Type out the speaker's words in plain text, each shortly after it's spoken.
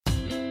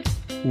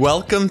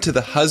Welcome to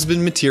the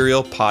Husband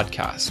Material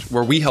Podcast,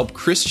 where we help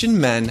Christian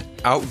men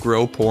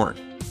outgrow porn.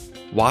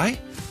 Why?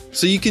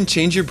 So you can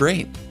change your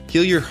brain,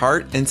 heal your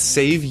heart, and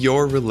save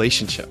your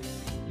relationship.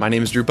 My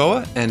name is Drew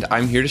Boa, and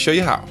I'm here to show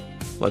you how.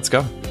 Let's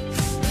go.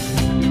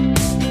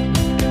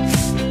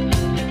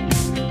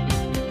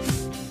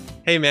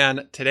 Hey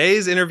man,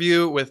 today's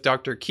interview with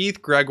Dr.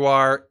 Keith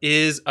Gregoire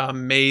is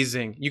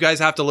amazing. You guys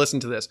have to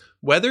listen to this.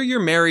 Whether you're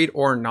married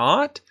or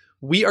not,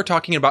 we are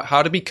talking about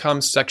how to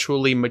become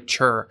sexually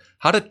mature,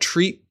 how to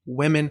treat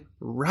women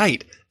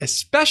right,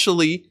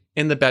 especially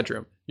in the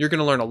bedroom. You're going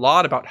to learn a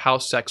lot about how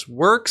sex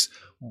works,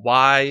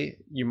 why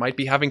you might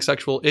be having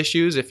sexual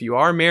issues if you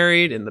are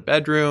married in the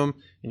bedroom,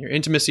 in your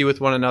intimacy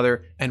with one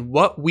another, and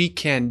what we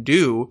can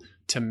do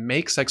to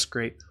make sex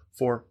great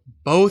for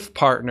both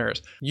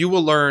partners. You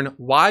will learn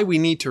why we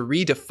need to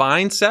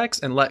redefine sex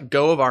and let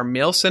go of our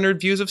male-centered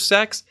views of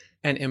sex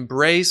and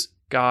embrace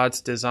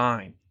God's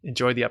design.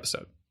 Enjoy the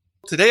episode.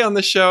 Today on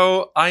the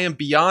show, I am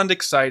beyond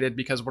excited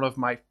because one of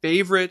my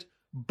favorite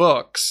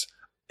books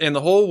in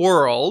the whole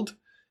world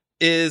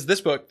is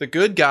this book, The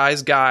Good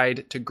Guy's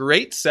Guide to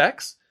Great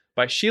Sex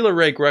by Sheila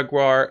Wray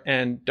Gregoire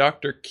and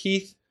Dr.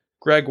 Keith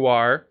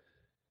Gregoire,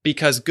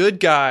 because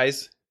good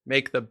guys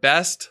make the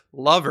best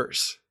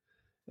lovers.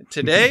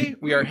 Today,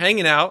 we are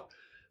hanging out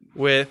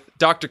with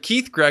Dr.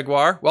 Keith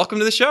Gregoire. Welcome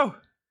to the show.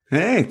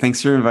 Hey,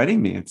 thanks for inviting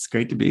me. It's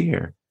great to be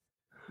here.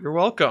 You're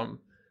welcome.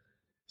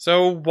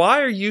 So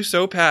why are you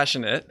so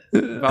passionate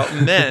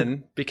about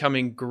men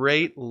becoming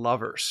great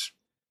lovers?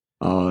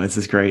 Oh, this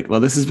is great.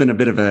 Well, this has been a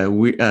bit of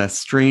a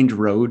strange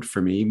road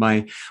for me.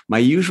 My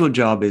usual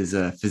job is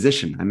a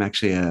physician. I'm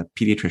actually a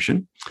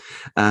pediatrician.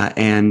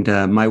 And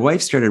my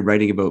wife started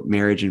writing about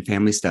marriage and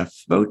family stuff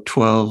about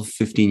 12,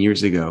 15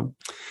 years ago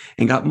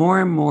and got more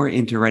and more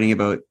into writing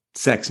about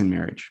sex and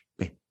marriage,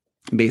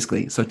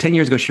 basically. So 10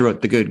 years ago, she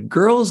wrote The Good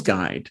Girl's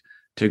Guide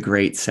to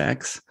Great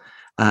Sex.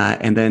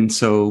 And then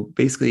so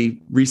basically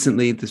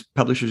recently the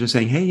publishers are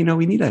saying, hey,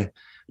 we need a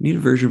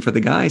version for the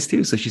guys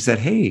too. So she said,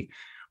 hey,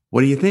 what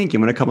do you think? You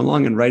want to come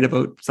along and write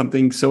about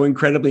something so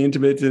incredibly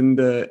intimate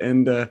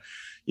and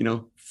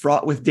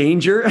fraught with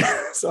danger?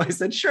 So I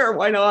said, sure,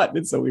 why not?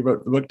 And so we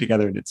wrote the book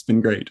together and it's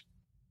been great.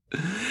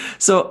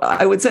 So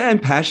I would say I'm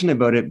passionate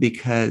about it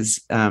because,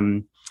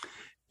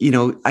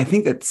 I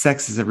think that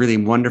sex is a really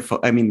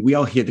wonderful, we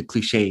all hear the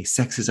cliche,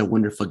 sex is a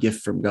wonderful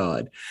gift from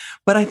God.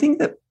 But I think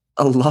that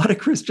a lot of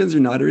Christians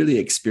are not really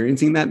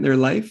experiencing that in their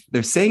life.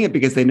 They're saying it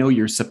because they know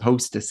you're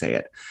supposed to say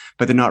it,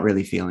 but they're not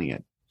really feeling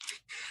it.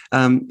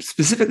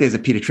 Specifically as a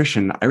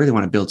pediatrician, I really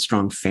want to build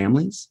strong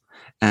families,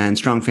 and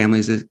strong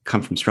families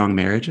come from strong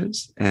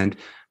marriages. And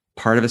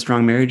part of a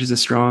strong marriage is a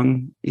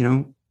strong,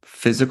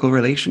 physical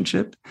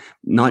relationship,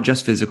 not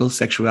just physical.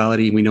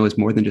 Sexuality, we know, is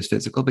more than just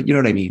physical, but you know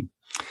what I mean?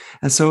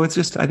 And so it's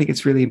just, I think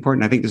it's really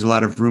important. I think there's a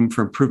lot of room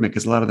for improvement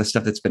because a lot of the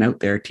stuff that's been out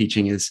there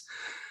teaching is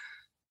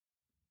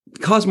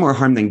cause more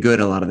harm than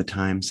good a lot of the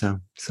time. So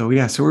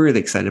we're really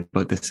excited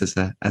about this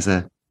as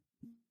a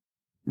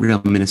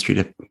real ministry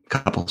to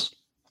couples.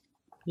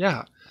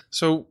 Yeah.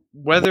 So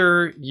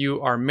whether you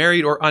are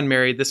married or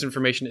unmarried, this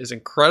information is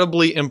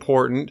incredibly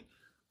important.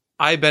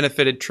 I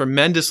benefited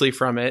tremendously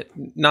from it.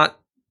 Not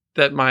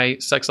that my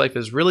sex life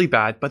is really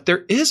bad, but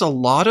there is a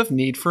lot of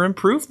need for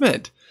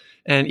improvement.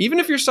 And even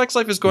if your sex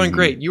life is going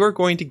great, you are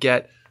going to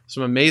get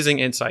some amazing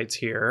insights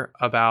here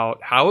about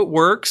how it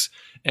works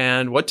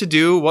and what to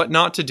do, what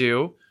not to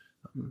do.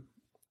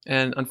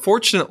 And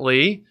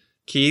unfortunately,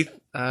 Keith,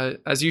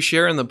 as you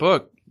share in the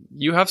book,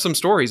 you have some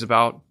stories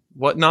about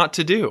what not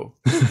to do.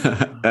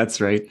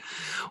 That's right.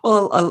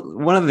 Well,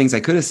 one of the things I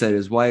could have said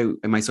is, why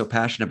am I so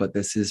passionate about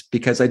this, is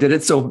because I did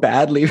it so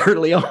badly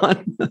early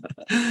on.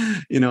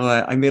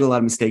 I made a lot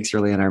of mistakes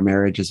early in our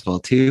marriage as well,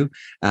 too,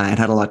 and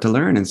had a lot to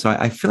learn. And so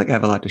I feel like I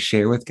have a lot to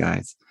share with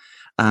guys.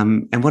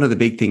 And one of the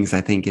big things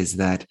I think is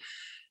that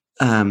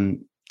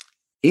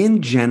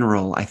in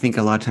general, I think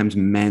a lot of times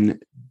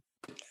men,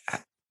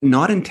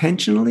 not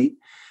intentionally,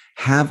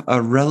 have a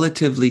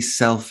relatively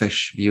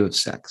selfish view of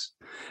sex.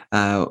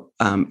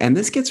 And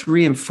this gets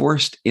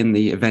reinforced in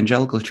the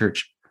evangelical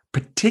church,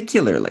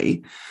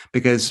 particularly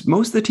because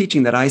most of the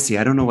teaching that I see,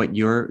 I don't know what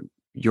your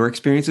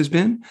experience has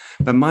been,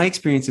 but my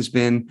experience has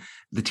been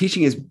the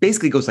teaching is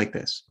basically goes like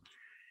this.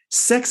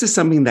 Sex is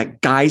something that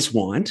guys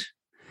want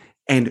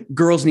and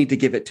girls need to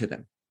give it to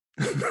them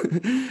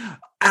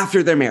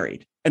after they're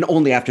married. And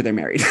only after they're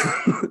married.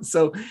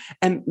 So,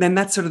 and then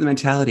that's sort of the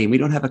mentality. And we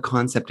don't have a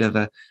concept of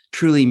a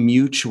truly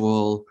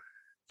mutually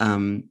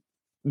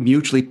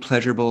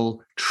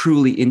pleasurable,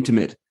 truly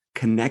intimate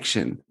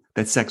connection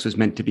that sex was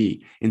meant to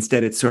be.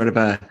 Instead, it's sort of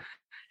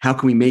how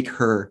can we make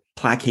her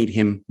placate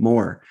him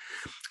more?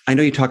 I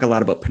know you talk a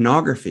lot about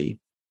pornography,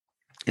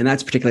 and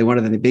that's particularly one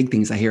of the big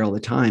things I hear all the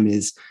time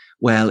is,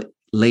 well,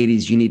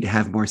 ladies, you need to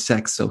have more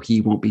sex so he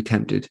won't be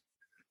tempted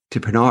to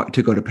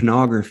go to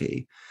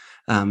pornography.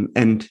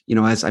 And,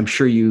 as I'm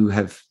sure you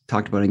have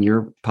talked about in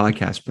your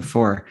podcast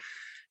before,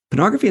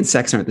 pornography and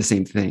sex aren't the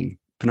same thing.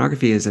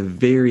 Pornography is a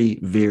very,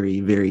 very,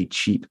 very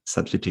cheap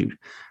substitute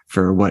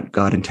for what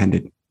God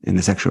intended in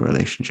the sexual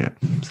relationship.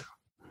 So.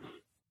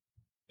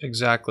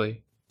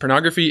 Exactly.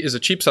 Pornography is a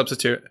cheap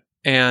substitute.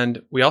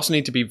 And we also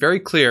need to be very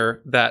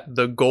clear that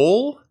the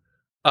goal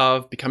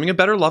of becoming a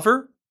better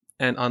lover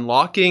and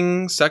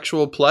unlocking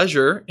sexual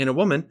pleasure in a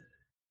woman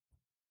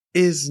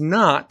is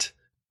not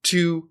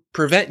to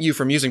prevent you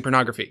from using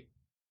pornography.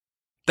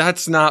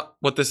 That's not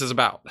what this is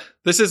about.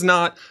 This is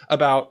not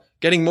about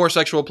getting more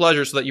sexual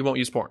pleasure so that you won't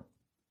use porn.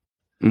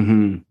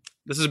 Mm-hmm.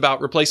 This is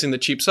about replacing the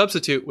cheap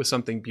substitute with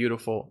something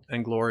beautiful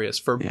and glorious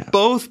for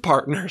both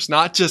partners,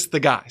 not just the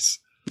guys.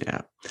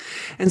 Yeah.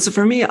 And so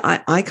for me,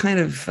 I kind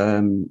of,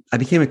 I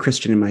became a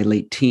Christian in my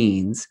late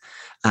teens,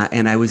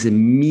 and I was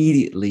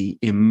immediately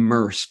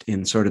immersed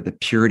in sort of the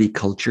purity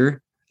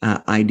culture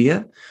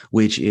idea,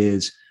 which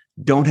is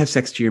don't have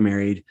sex till you're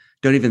married.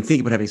 Don't even think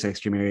about having sex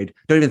till you're married.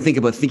 Don't even think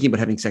about thinking about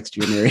having sex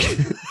till you're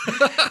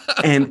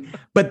married.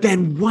 But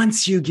then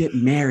once you get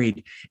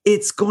married,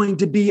 it's going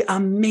to be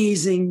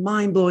amazing,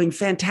 mind-blowing,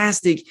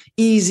 fantastic,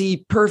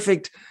 easy,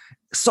 perfect,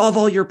 solve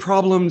all your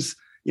problems.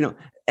 You know,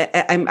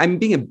 I'm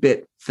being a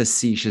bit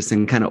facetious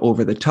and kind of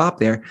over the top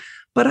there,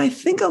 but I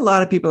think a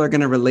lot of people are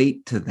going to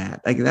relate to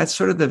that. Like that's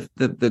sort of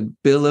the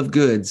bill of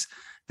goods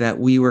that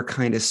we were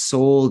kind of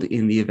sold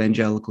in the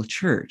evangelical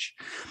church.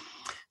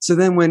 So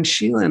then when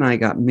Sheila and I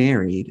got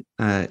married,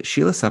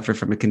 Sheila suffered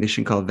from a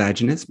condition called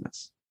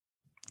vaginismus.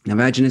 Now,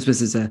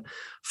 vaginismus is a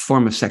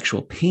form of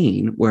sexual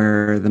pain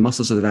where the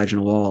muscles of the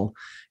vaginal wall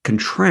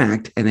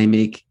contract and they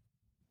make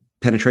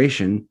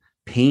penetration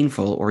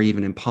painful or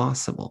even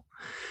impossible.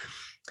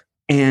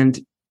 And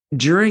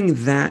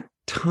during that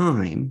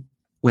time,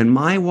 when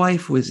my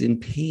wife was in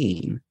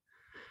pain,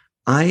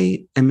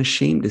 I am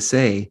ashamed to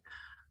say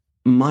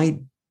my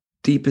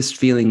deepest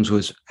feelings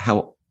was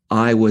how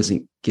I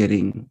wasn't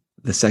getting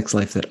the sex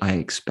life that I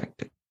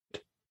expected.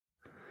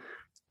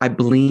 I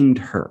blamed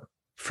her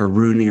for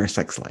ruining our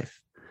sex life.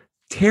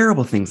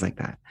 Terrible things like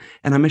that.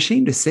 And I'm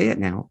ashamed to say it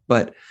now,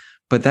 but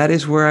that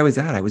is where I was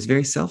at. I was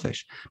very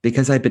selfish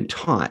because I'd been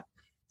taught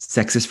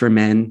sex is for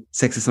men,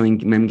 sex is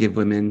something men give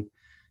women.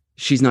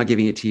 She's not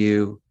giving it to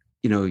you.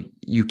 You know,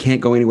 you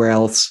can't go anywhere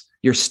else.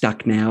 You're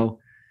stuck now.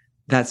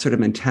 That sort of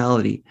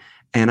mentality.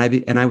 And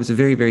I was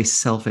very, very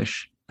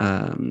selfish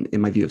in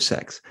my view of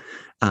sex.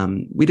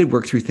 We did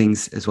work through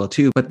things as well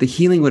too, but the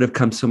healing would have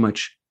come so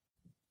much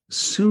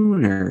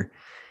sooner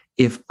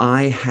if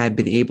I had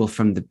been able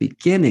from the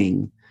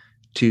beginning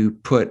to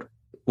put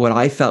what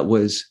I felt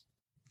was,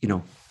 you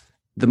know,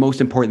 the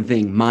most important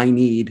thing, my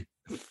need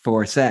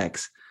for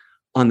sex,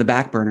 on the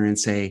back burner and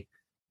say,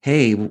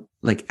 hey,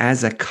 like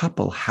as a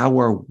couple, how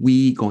are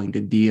we going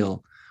to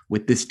deal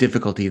with this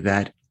difficulty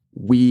that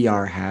we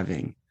are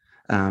having?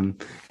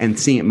 And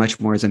seeing it much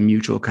more as a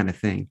mutual kind of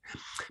thing.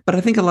 But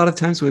I think a lot of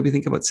times when we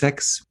think about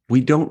sex,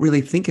 we don't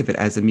really think of it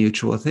as a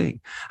mutual thing.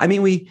 I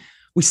mean, we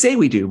say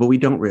we do, but we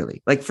don't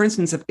really. Like, for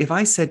instance, if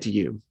I said to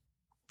you,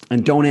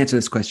 and don't answer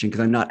this question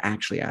because I'm not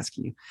actually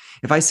asking you.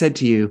 If I said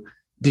to you,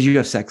 did you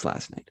have sex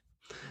last night?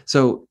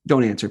 So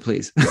don't answer,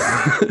 please.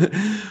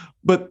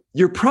 But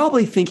you're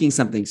probably thinking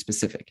something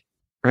specific,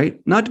 right?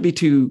 Not to be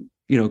too,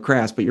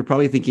 crass, but you're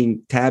probably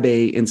thinking tab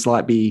A in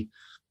slot B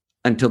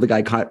until the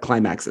guy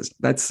climaxes.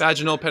 That's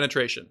vaginal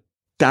penetration.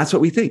 That's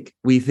what we think.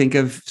 We think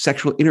of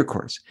sexual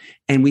intercourse,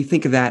 and we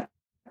think of that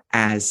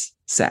as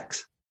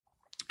sex.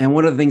 And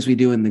one of the things we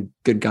do in the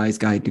Good Guy's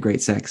Guide to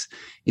Great Sex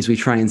is we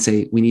try and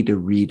say we need to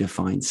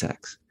redefine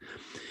sex.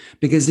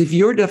 Because if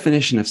your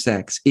definition of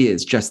sex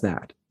is just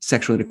that,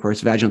 sexual intercourse,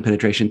 vaginal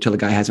penetration till the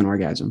guy has an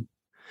orgasm,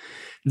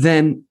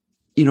 then,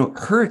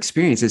 her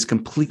experience is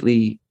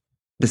completely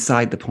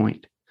beside the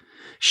point.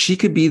 She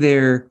could be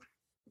there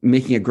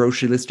making a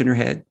grocery list in her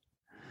head.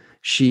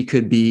 She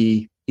could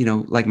be,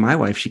 like my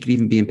wife, she could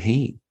even be in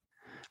pain,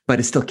 but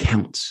it still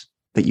counts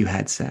that you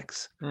had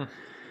sex.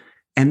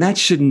 And that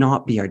should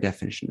not be our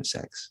definition of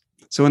sex.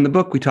 So in the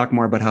book, we talk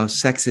more about how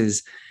sex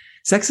is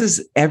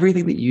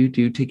everything that you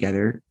do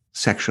together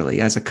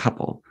sexually as a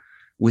couple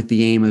with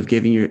the aim of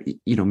giving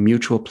your,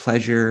 mutual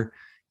pleasure,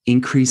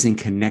 increasing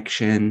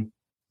connection,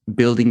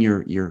 building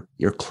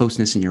your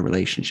closeness in your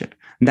relationship.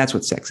 And that's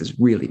what sex is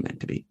really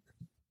meant to be.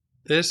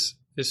 This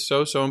is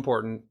so, so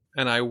important.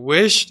 And I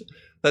wished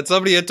that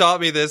somebody had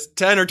taught me this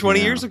 10 or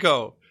 20 years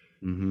ago.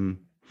 Mm-hmm.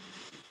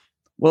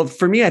 Well,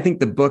 for me, I think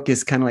the book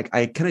is kind of like,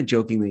 I kind of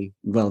jokingly,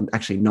 well,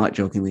 actually not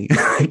jokingly,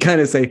 I kind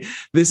of say,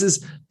 this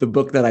is the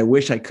book that I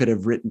wish I could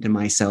have written to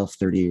myself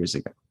 30 years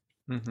ago.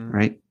 Mm-hmm.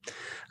 Right?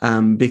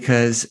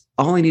 Because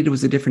all I needed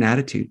was a different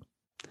attitude.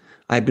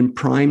 I've been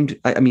primed.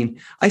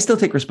 I still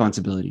take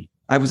responsibility.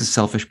 I was a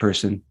selfish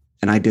person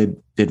and I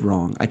did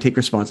wrong. I take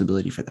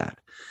responsibility for that.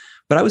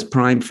 But I was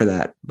primed for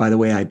that by the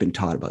way I'd been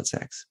taught about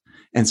sex.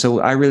 And so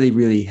I really,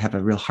 really have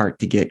a real heart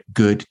to get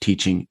good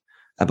teaching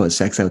about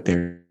sex out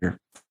there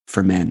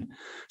for men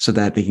so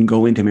that they can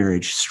go into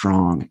marriage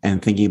strong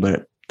and thinking about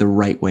it the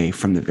right way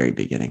from the very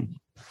beginning.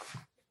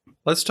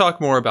 Let's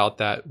talk more about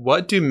that.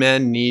 What do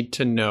men need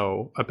to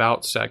know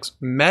about sex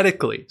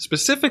medically,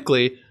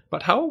 specifically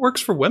about how it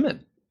works for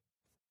women?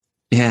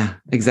 Yeah,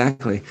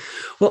 exactly.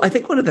 Well, I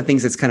think one of the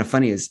things that's kind of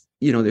funny is,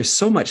 there's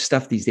so much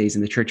stuff these days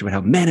in the church about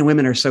how men and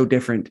women are so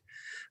different.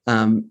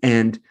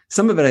 And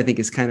some of it, I think,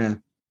 is kind of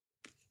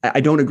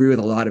I don't agree with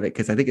a lot of it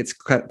because I think it's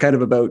kind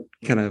of about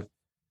kind of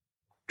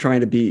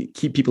trying to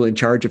keep people in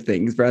charge of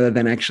things rather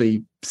than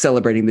actually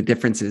celebrating the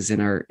differences in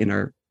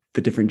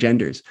the different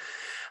genders.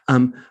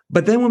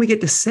 But then when we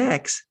get to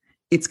sex,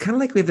 it's kind of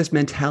like we have this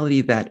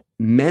mentality that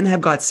men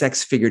have got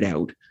sex figured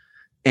out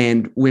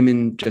and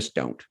women just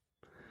don't.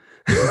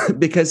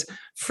 Because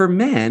for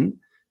men,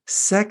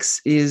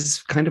 sex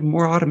is kind of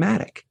more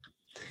automatic.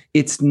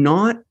 It's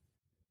not,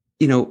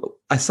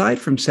 aside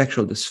from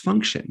sexual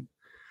dysfunction,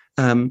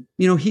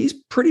 he's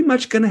pretty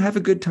much going to have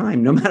a good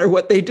time no matter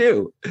what they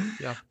do.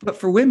 Yeah. But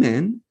for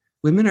women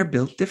are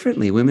built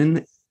differently.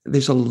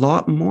 There's a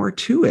lot more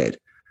to it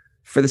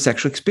for the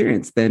sexual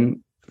experience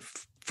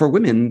for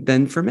women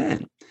than for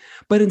men.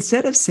 But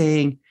instead of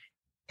saying,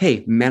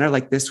 hey, men are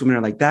like this, women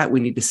are like that, we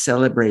need to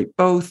celebrate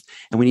both,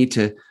 and we need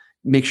to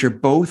make sure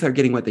both are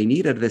getting what they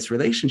need out of this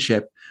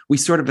relationship, we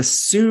sort of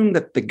assume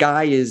that the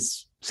guy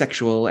is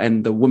sexual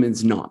and the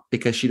woman's not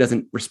because she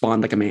doesn't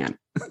respond like a man.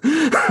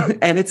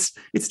 And it's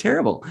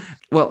terrible.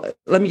 Well,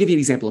 let me give you an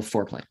example of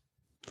foreplay.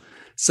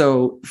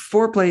 So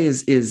foreplay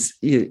is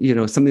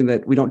something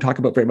that we don't talk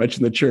about very much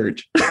in the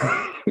church.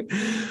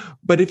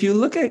 But if you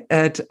look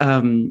at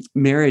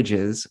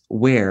marriages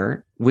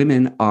where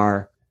women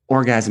are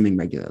orgasming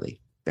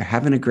regularly, they're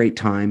having a great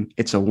time,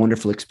 it's a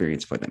wonderful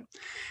experience for them.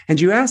 And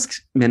you ask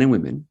men and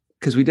women,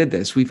 because we did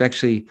this, we've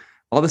actually,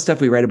 all the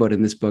stuff we write about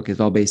in this book is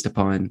all based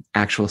upon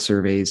actual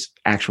surveys,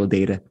 actual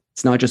data.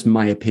 It's not just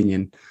my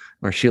opinion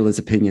or Sheila's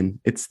opinion.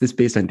 It's this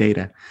based on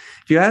data.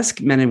 If you ask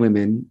men and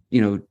women,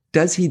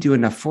 does he do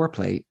enough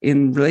foreplay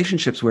in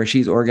relationships where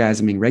she's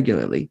orgasming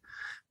regularly?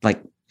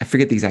 Like, I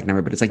forget the exact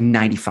number, but it's like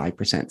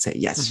 95% say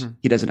yes,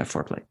 he does enough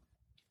foreplay.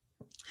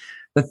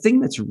 The thing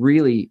that's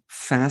really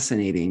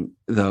fascinating,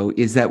 though,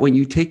 is that when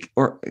you take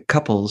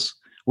couples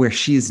where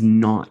she's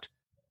not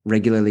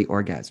regularly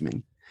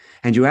orgasming,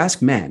 and you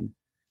ask men,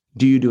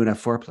 do you do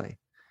enough foreplay?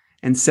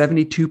 And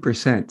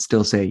 72%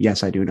 still say,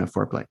 yes, I do enough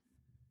foreplay.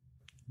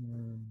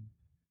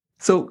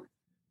 So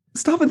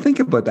stop and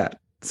think about that.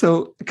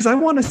 So, because I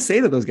want to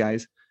say to those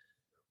guys,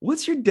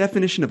 what's your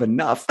definition of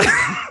enough?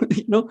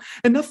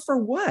 Enough for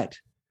what?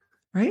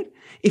 Right?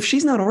 If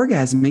she's not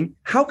orgasming,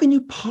 how can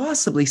you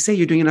possibly say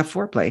you're doing enough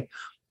foreplay?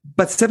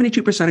 But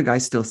 72% of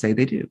guys still say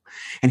they do.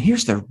 And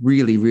here's the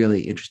really,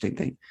 really interesting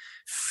thing.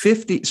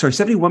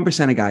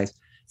 71% of guys,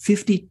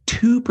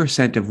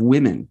 52% of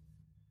women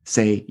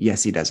say,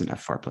 yes, he does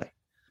enough foreplay.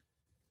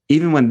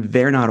 Even when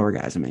they're not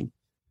orgasming,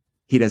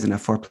 he does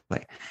enough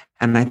foreplay.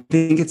 And I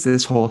think it's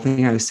this whole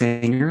thing I was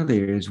saying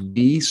earlier is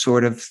we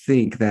sort of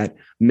think that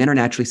men are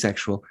naturally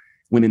sexual,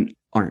 women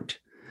aren't.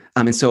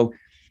 And so,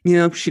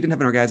 she didn't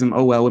have an orgasm.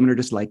 Oh, well, women are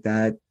just like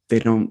that. They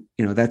don't,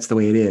 that's the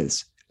way it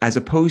is. As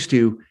opposed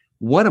to,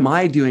 what am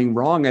I doing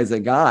wrong as a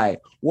guy?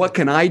 What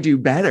can I do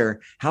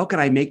better? How can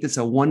I make this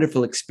a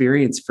wonderful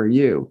experience for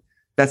you?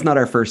 That's not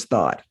our first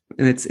thought.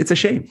 And it's a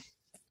shame.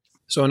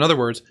 So in other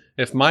words,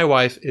 if my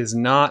wife is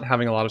not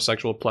having a lot of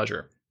sexual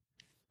pleasure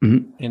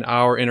in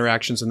our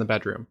interactions in the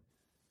bedroom,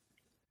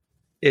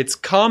 it's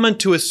common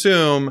to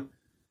assume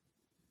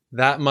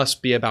that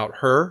must be about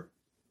her.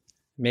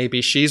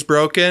 Maybe she's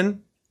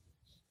broken.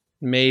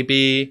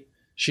 Maybe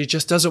she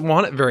just doesn't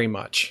want it very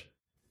much.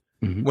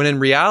 When in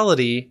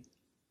reality,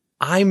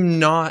 I'm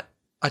not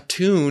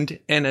attuned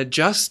and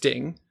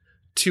adjusting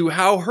to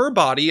how her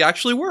body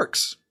actually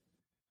works,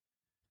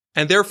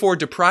 and therefore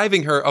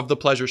depriving her of the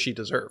pleasure she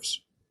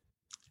deserves.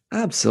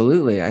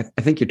 Absolutely. I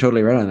think you're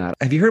totally right on that.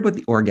 Have you heard about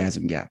the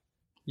orgasm gap?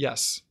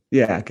 Yes.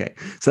 Yeah. Okay.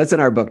 So that's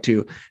in our book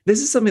too. This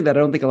is something that I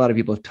don't think a lot of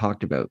people have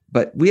talked about,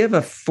 but we have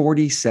a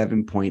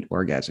 47-point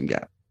orgasm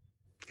gap.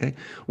 Okay.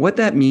 What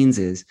that means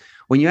is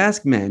when you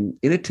ask men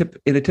in a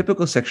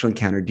typical sexual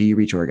encounter, do you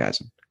reach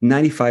orgasm?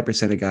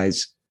 95% of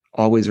guys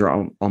always or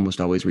almost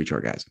always reach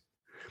orgasm.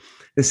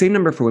 The same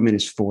number for women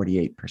is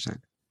 48%.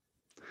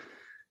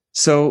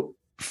 So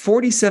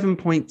 47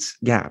 points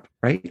gap,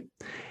 right?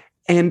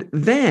 And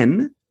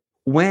then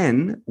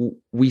when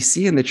we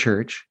see in the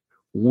church,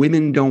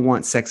 women don't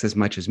want sex as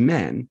much as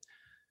men,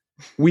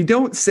 we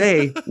don't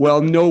say,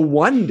 well, no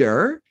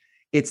wonder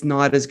it's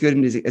not as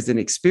good as an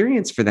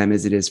experience for them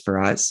as it is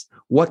for us.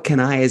 What can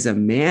I as a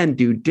man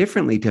do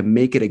differently to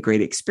make it a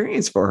great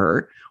experience for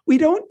her? We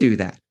don't do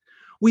that.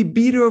 We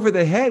beat her over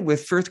the head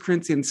with 1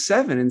 Corinthians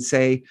 7 and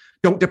say,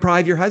 don't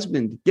deprive your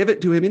husband, give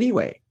it to him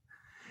anyway.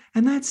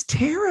 And that's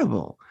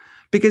terrible,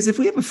 because if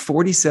we have a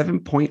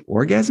 47-point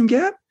orgasm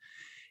gap,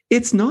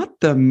 it's not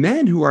the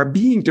men who are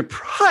being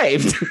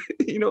deprived.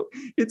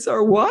 It's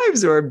our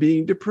wives who are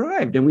being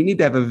deprived, and we need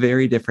to have a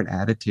very different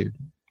attitude.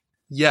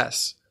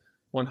 Yes,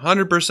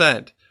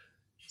 100%.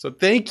 So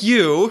thank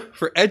you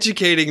for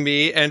educating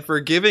me and for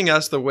giving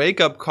us the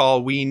wake-up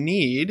call we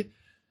need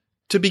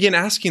to begin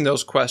asking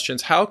those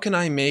questions. How can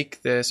I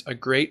make this a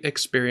great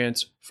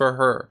experience for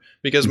her?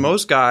 Because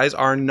most guys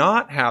are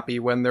not happy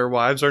when their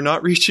wives are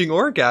not reaching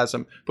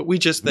orgasm, but we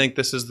just think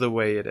this is the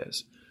way it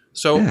is.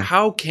 So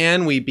how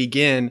can we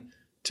begin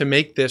to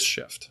make this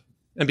shift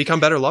and become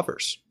better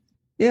lovers?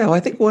 Yeah, well,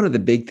 I think one of the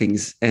big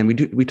things, and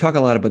we talk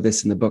a lot about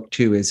this in the book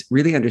too, is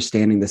really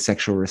understanding the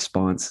sexual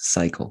response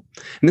cycle.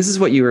 And this is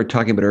what you were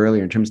talking about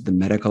earlier in terms of the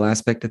medical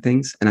aspect of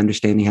things and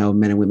understanding how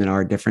men and women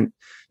are different,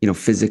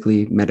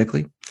 physically,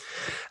 medically.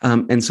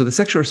 And so the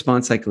sexual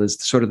response cycle is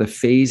sort of the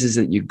phases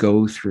that you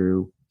go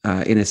through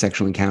in a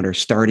sexual encounter,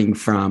 starting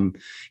from,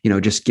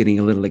 just getting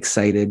a little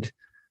excited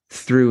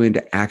through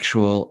into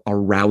actual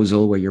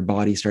arousal where your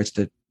body starts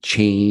to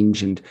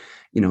change and,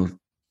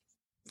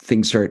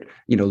 things start,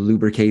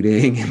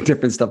 lubricating and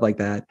different stuff like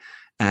that.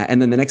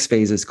 And then the next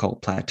phase is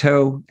called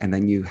plateau. And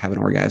then you have an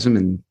orgasm,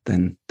 and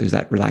then there's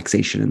that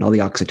relaxation and all the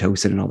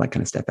oxytocin and all that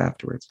kind of stuff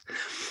afterwards.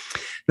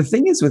 The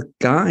thing is with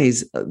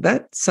guys,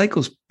 that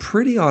cycle's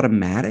pretty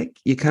automatic.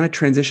 You kind of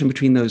transition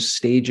between those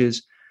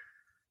stages,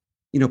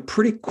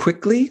 pretty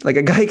quickly. Like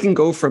a guy can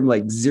go from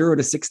like 0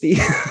 to 60,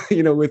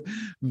 with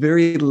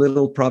very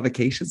little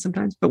provocation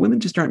sometimes, but women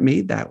just aren't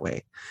made that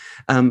way.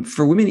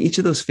 For women, each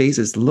of those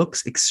phases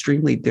looks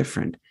extremely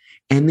different,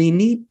 and they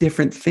need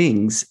different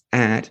things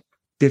at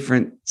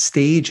different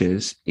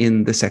stages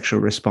in the sexual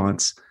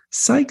response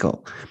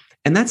cycle.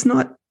 And that's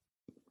not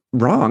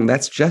wrong.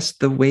 That's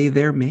just the way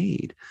they're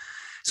made.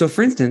 So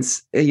for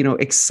instance,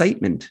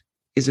 excitement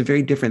is a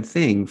very different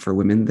thing for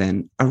women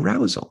than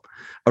arousal.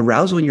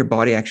 Arousal when your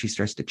body actually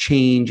starts to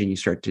change and you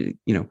start to,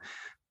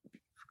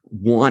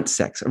 want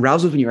sex.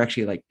 Arousal when you're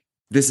actually like,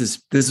 this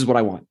is what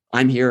I want.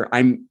 I'm here.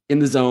 I'm in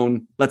the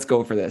zone. Let's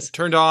go for this.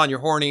 Turned on, you're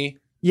horny.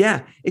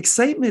 Yeah.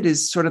 Excitement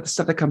is sort of the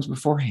stuff that comes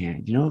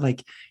beforehand,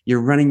 like you're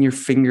running your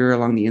finger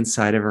along the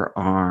inside of her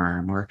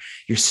arm, or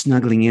you're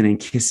snuggling in and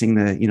kissing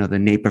the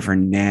nape of her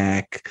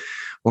neck,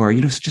 or,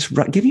 just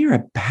giving her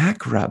a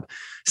back rub,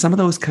 some of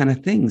those kind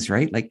of things,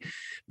 right? Like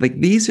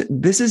this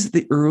is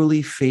the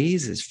early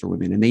phases for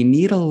women, and they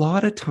need a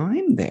lot of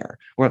time there.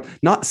 Or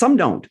not, some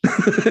don't,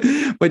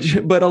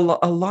 but a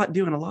lot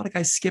do. And a lot of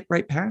guys skip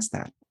right past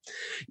that.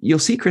 You'll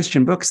see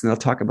Christian books and they'll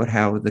talk about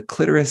how the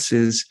clitoris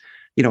is,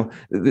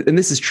 and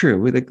this is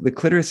true. The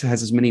clitoris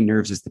has as many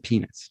nerves as the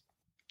penis,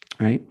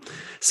 right?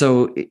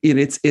 So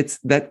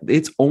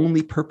its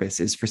only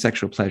purpose is for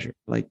sexual pleasure.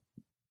 Like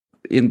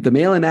in the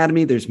male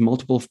anatomy, there's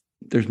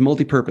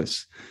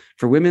multi-purpose.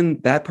 For women,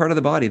 that part of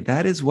the body,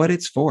 that is what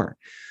it's for.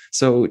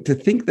 So to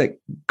think that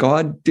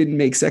God didn't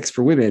make sex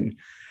for women,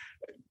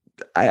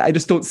 I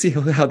just don't see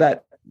how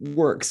that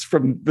works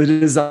from the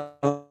design.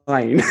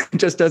 It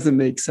just doesn't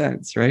make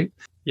sense, right?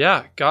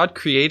 Yeah, God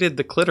created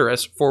the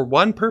clitoris for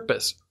one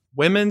purpose: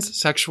 women's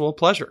sexual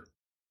pleasure.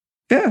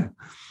 Yeah.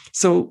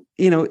 So,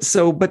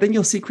 but then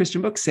you'll see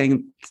Christian books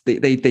saying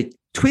they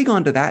twig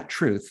onto that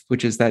truth,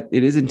 which is that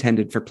it is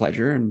intended for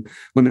pleasure and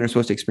women are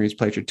supposed to experience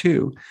pleasure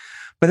too.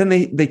 But then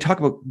they talk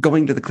about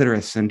going to the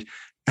clitoris and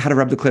how to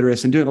rub the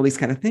clitoris and doing all these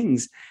kind of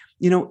things,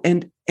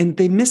 and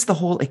they miss the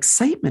whole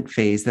excitement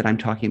phase that I'm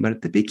talking about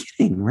at the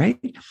beginning, right?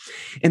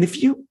 And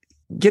if you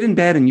get in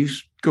bed and you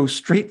go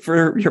straight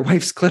for your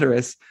wife's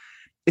clitoris,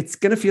 it's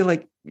going to feel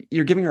like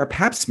you're giving her a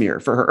pap smear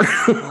for her.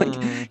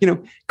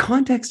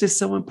 Context is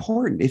so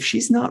important. If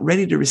she's not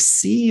ready to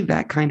receive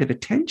that kind of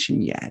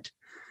attention yet,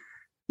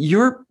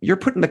 you're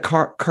putting the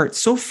cart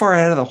so far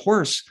ahead of the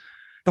horse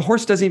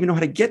doesn't even know how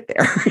to get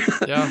there.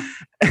 Yeah.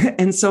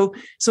 And so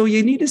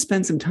you need to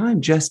spend some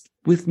time just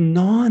with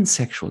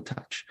non-sexual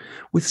touch,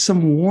 with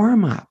some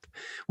warm up,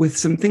 with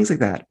some things like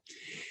that.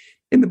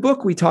 In the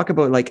book, we talk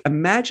about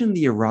imagine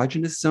the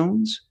erogenous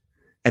zones.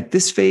 At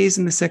this phase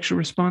in the sexual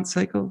response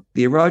cycle,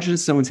 the erogenous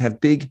zones have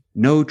big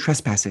no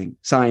trespassing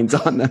signs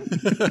on them.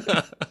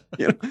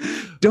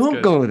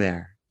 Don't go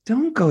there.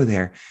 Don't go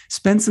there.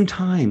 Spend some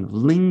time,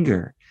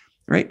 linger,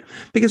 right?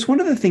 Because one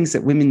of the things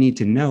that women need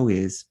to know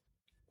is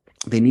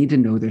they need to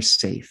know they're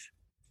safe.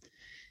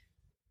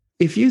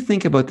 If you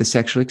think about the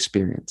sexual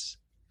experience,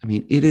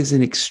 it is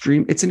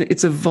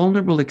it's a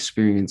vulnerable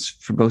experience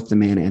for both the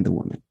man and the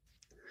woman.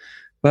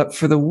 But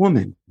for the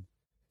woman,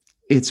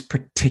 it's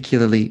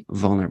particularly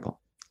vulnerable.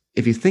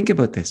 If you think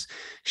about this,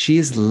 she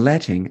is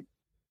letting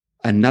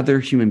another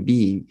human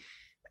being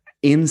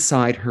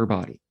inside her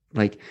body.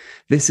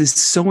 This is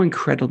so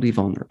incredibly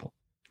vulnerable.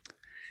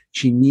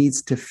 She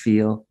needs to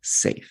feel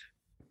safe.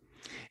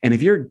 And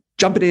if you're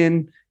jumping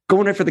in,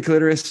 going right for the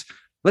clitoris,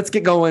 let's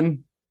get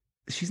going,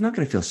 she's not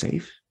going to feel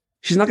safe.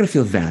 She's not going to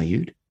feel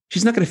valued.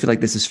 She's not going to feel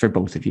like this is for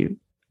both of you,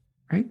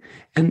 right?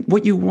 And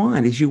what you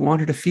want is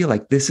her to feel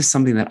like this is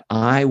something that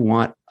I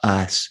want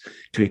us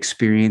to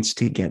experience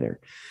together.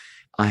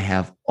 I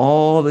have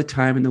all the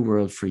time in the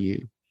world for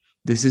you.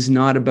 This is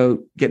not about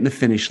getting the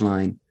finish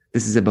line.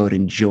 This is about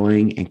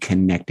enjoying and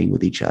connecting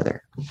with each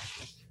other.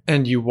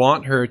 And you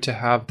want her to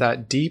have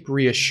that deep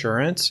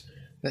reassurance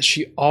that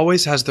she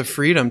always has the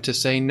freedom to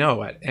say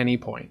no at any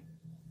point.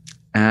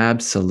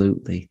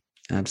 Absolutely.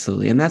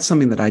 Absolutely. And that's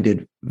something that I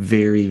did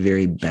very,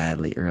 very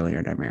badly earlier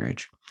in our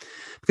marriage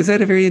because I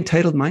had a very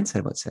entitled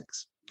mindset about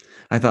sex.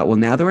 I thought, well,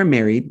 now that we're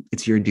married,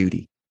 it's your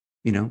duty,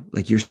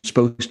 you're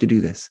supposed to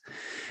do this.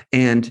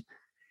 And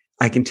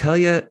I can tell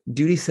you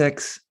duty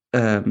sex,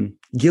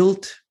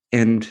 guilt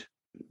and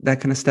that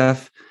kind of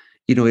stuff,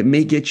 it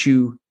may get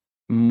you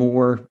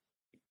more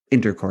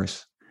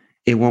intercourse.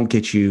 It won't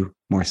get you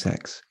more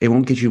sex. It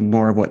won't get you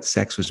more of what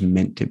sex was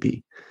meant to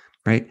be,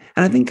 right?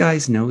 And I think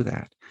guys know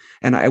that.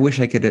 And I wish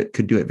I could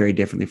do it very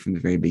differently from the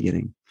very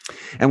beginning.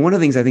 And one of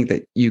the things I think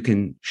that you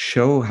can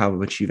show how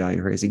much you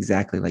value her is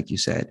exactly like you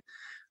said,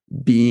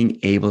 being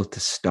able to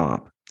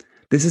stop.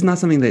 This is not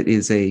something that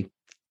is a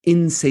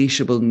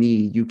insatiable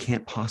need you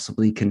can't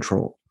possibly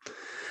control.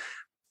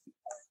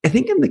 I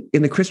think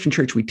in the Christian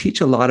church, we teach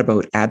a lot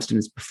about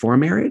abstinence before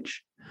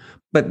marriage,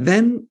 but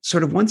then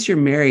sort of once you're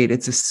married,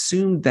 it's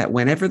assumed that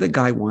whenever the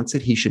guy wants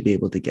it, he should be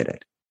able to get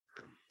it.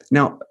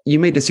 Now, you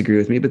may disagree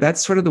with me, but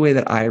that's sort of the way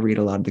that I read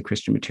a lot of the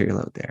Christian material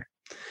out there.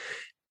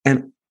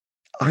 And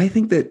I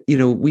think that,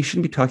 we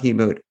shouldn't be talking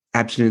about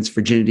abstinence,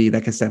 virginity, that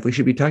kind of stuff. We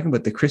should be talking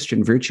about the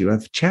Christian virtue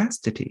of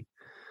chastity.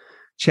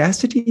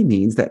 Chastity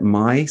means that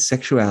my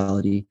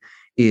sexuality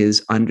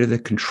is under the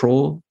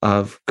control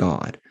of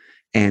God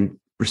and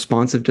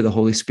responsive to the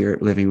Holy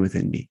Spirit living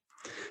within me.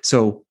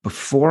 So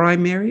before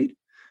I'm married,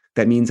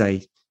 that means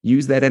I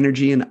use that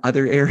energy in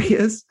other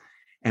areas.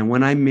 And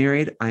when I'm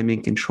married, I'm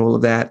in control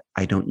of that.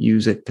 I don't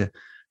use it to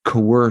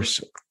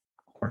coerce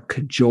or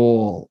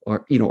cajole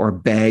or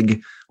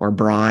beg or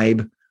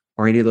bribe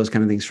or any of those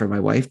kind of things for my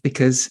wife,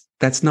 because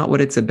that's not what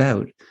it's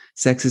about.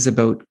 Sex is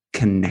about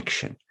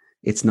connection.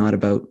 It's not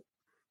about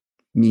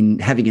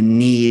me having a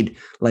need,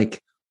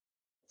 like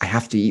I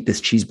have to eat this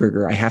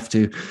cheeseburger. I have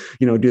to,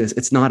 do this.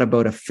 It's not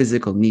about a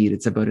physical need.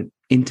 It's about an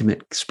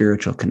intimate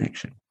spiritual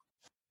connection.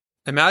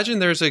 Imagine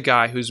there's a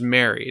guy who's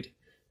married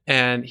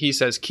and he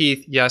says,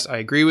 Keith, yes, I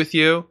agree with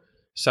you.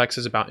 Sex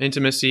is about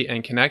intimacy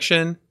and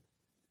connection,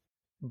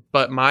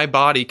 but my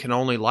body can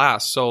only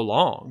last so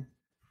long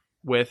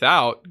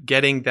without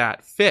getting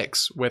that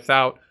fix,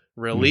 without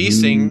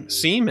releasing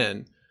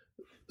semen.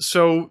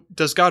 So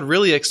does God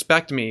really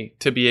expect me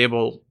to be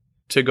able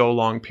to go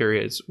long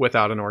periods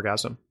without an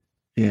orgasm?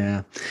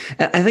 Yeah.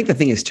 I think the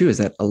thing is too, is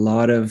that a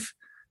lot of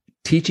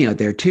teaching out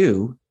there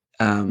too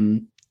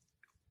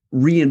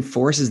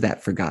reinforces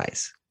that for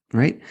guys,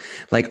 right?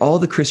 Like all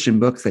the Christian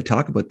books that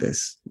talk about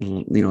this,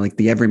 like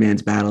the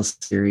Everyman's Battle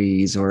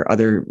series or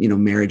other,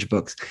 marriage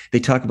books, they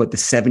talk about the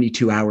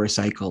 72-hour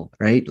cycle,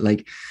 right?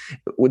 Like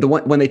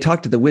when they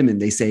talk to the women,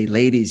 they say,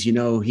 ladies, he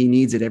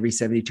needs it every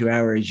 72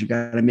 hours. You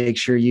got to make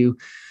sure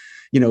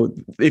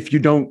if you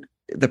don't,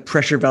 the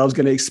pressure valve's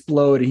going to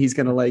explode and he's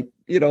going to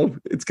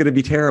it's going to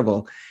be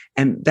terrible.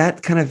 And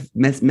that kind of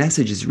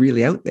message is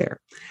really out there.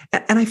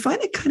 And I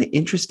find it kind of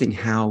interesting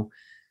how,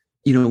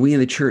 we in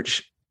the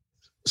church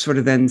sort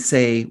of then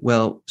say,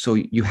 well, so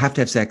you have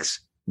to have sex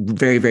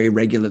very, very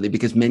regularly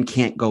because men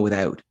can't go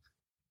without.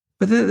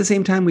 But then at the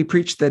same time, we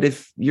preach that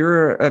if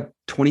you're a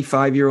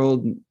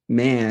 25-year-old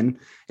man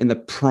in the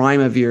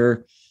prime of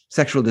your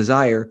sexual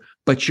desire,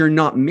 but you're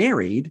not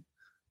married,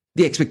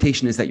 the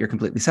expectation is that you're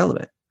completely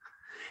celibate.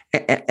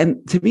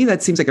 And to me,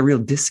 that seems like a real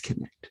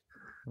disconnect.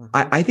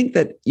 I think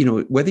that,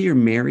 whether you're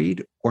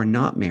married or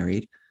not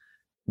married,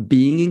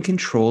 being in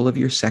control of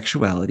your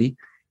sexuality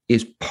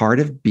is part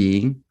of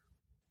being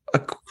a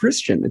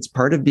Christian. It's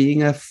part of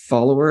being a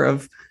follower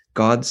of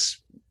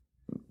God's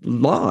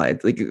law,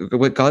 like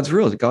what God's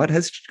rules.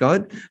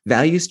 God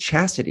values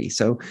chastity.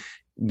 So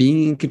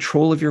being in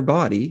control of your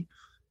body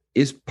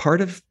is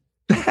part of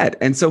that.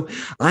 And so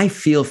I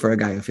feel for a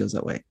guy who feels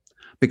that way,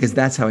 because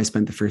that's how I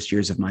spent the first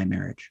years of my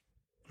marriage.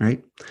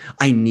 Right?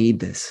 I need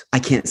this. I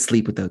can't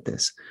sleep without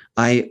this.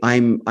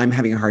 I'm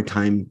having a hard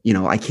time.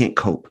 I can't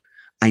cope.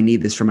 I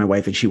need this for my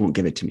wife and she won't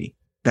give it to me.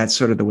 That's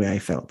sort of the way I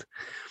felt.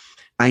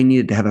 I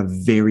needed to have a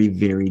very,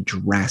 very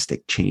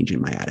drastic change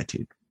in my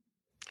attitude.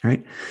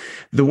 Right?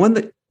 The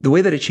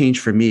way that it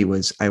changed for me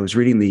was I was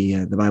reading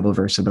the Bible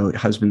verse about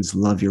husbands,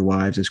 love your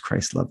wives as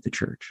Christ loved the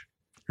church.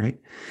 Right?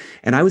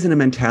 And I was in a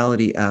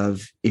mentality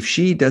of, if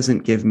she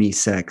doesn't give me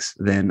sex,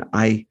 then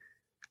I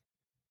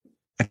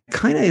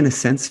kind of, in a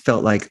sense,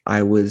 felt like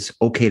I was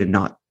okay to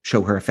not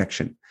show her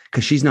affection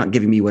because she's not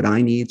giving me what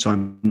I need. So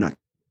I'm not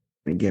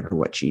going to give her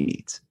what she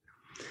needs.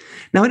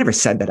 Now, I never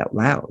said that out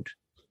loud,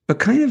 but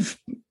kind of,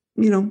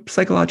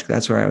 psychologically,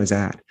 that's where I was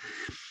at.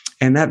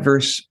 And that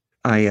verse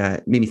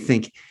made me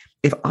think,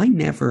 if I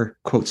never,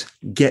 quotes,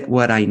 get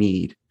what I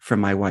need from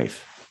my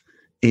wife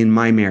in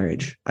my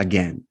marriage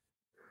again,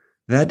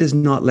 that does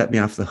not let me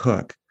off the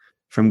hook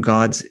from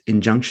God's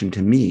injunction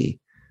to me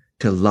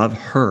to love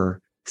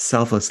her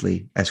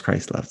selflessly as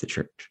Christ loved the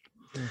church.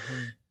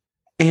 Mm-hmm.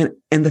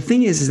 And the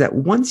thing is that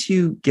once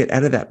you get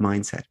out of that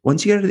mindset,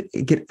 once you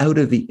get out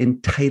of the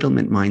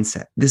entitlement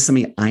mindset, this is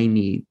something I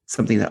need,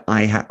 something that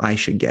I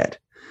should get.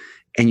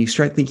 And you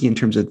start thinking in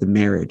terms of the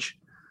marriage,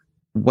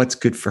 what's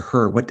good for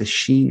her? What does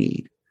she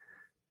need?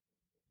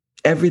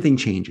 Everything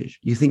changes.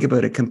 You think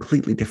about it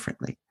completely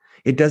differently.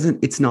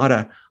 It's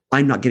not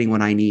I'm not getting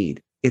what I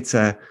need. It's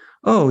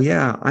oh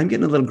yeah, I'm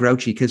getting a little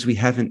grouchy because we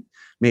haven't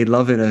made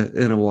love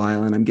in a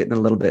while and I'm getting a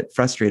little bit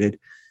frustrated.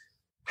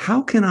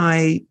 How can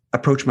I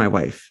approach my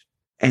wife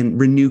and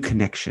renew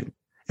connection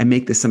and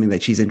make this something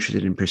that she's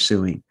interested in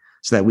pursuing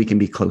so that we can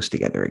be close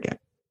together again?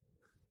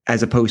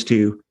 As opposed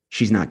to,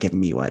 she's not giving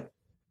me what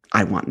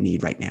I want and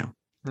need right now.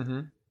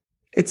 Mm-hmm.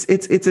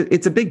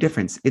 It's a big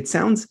difference. It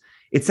sounds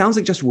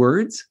like just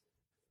words,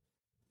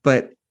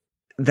 But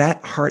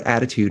that heart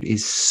attitude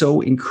is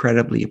so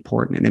incredibly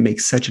important, and it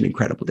makes such an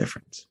incredible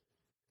difference.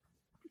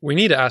 We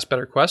need to ask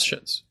better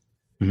questions.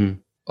 Mm-hmm.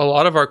 A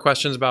lot of our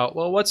questions about,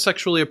 well, what's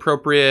sexually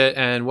appropriate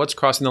and what's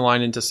crossing the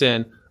line into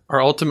sin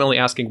are ultimately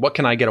asking, what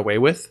can I get away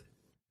with?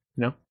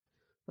 You know?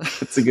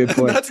 That's a good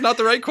point. That's not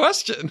the right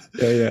question.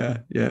 Yeah.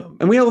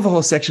 And we have a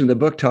whole section of the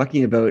book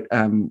talking about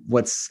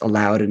what's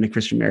allowed in a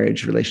Christian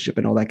marriage relationship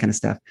and all that kind of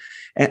stuff.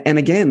 And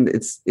again,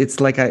 it's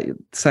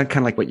kind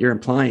of like what you're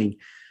implying.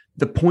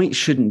 The point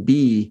shouldn't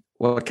be,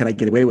 well, what can I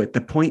get away with?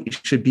 The point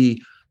should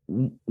be,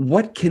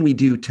 what can we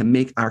do to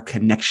make our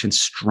connection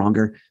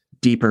stronger,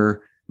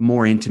 deeper,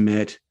 more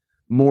intimate,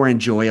 more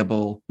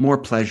enjoyable, more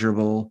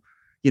pleasurable,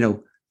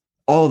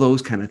 all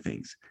those kind of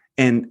things.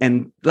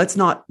 And let's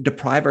not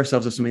deprive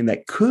ourselves of something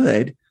that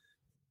could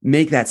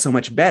make that so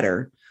much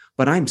better,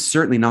 but I'm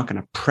certainly not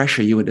going to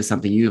pressure you into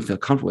something you feel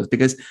comfortable with,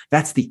 because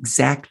that's the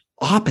exact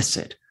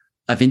opposite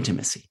of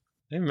intimacy.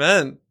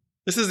 Amen.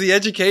 This is the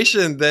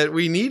education that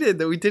we needed,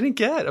 that we didn't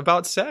get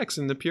about sex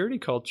in the purity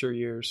culture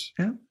years.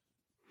 Yeah.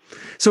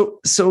 So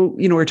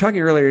we were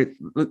talking earlier,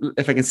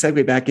 if I can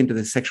segue back into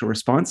the sexual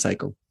response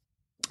cycle,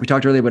 we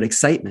talked earlier about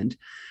excitement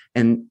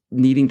and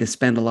needing to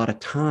spend a lot of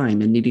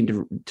time and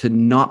needing to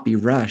not be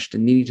rushed,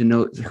 and needing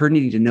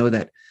to know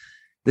that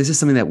this is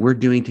something that we're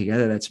doing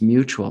together that's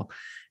mutual.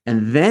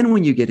 And then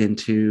when you get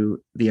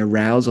into the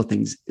arousal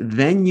things,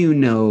 then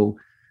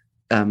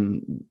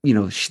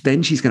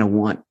then she's going to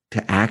want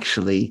to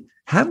actually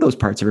have those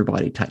parts of her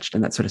body touched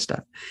and that sort of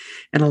stuff.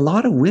 And a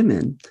lot of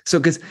women,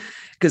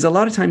 because a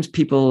lot of times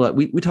people,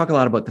 we talk a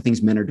lot about the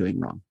things men are doing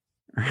wrong,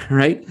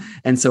 right?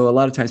 And so a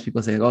lot of times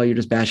people say, oh, you're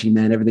just bashing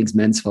men, everything's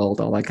men's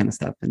fault, all that kind of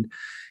stuff. And,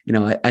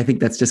 I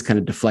think that's just kind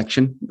of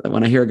deflection.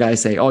 When I hear a guy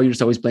say, oh, you're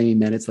just always blaming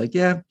men, it's like,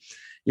 yeah,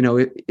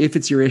 if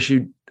it's your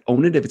issue,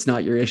 own it. If it's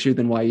not your issue,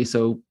 then why are you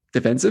so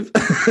defensive?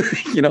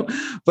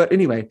 But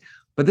anyway,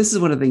 but this is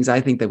one of the things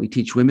I think that we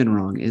teach women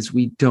wrong, is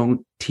we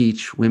don't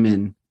teach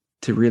women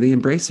to really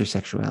embrace their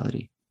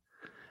sexuality.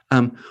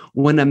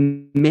 When a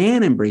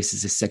man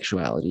embraces his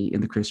sexuality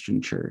in the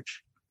Christian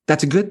church,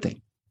 that's a good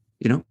thing,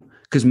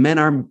 because men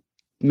are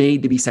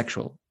made to be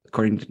sexual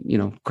according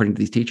to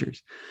these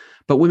teachers,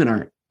 but women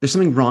aren't. There's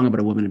something wrong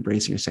about a woman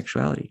embracing her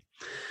sexuality.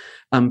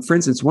 For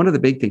instance, one of the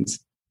big things,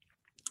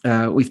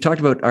 we've talked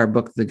about our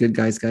book, The Good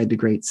Guy's Guide to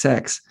Great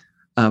Sex,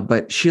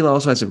 but Sheila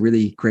also has a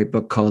really great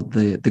book called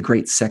The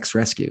Great Sex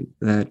Rescue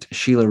that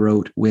Sheila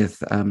wrote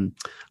with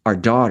our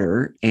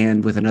daughter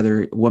and with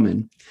another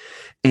woman.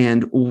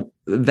 And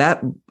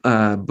that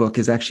book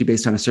is actually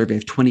based on a survey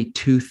of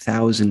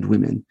 22,000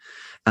 women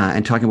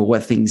and talking about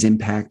what things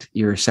impact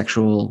your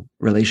sexual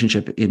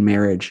relationship in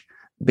marriage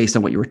based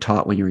on what you were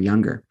taught when you were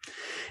younger.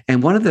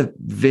 And one of the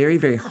very,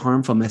 very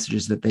harmful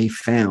messages that they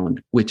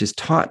found, which is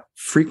taught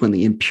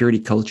frequently in purity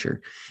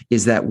culture,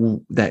 is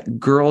that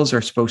girls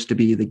are supposed to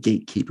be the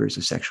gatekeepers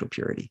of sexual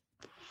purity.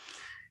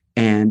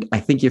 And I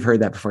think you've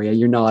heard that before. Yeah,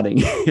 you're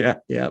nodding.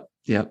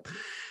 Yeah.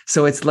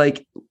 So it's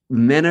like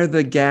men are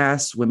the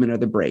gas, women are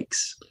the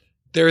brakes.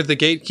 They're the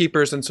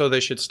gatekeepers, and so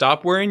they should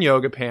stop wearing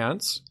yoga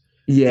pants.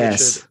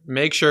 Yes. They should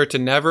make sure to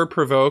never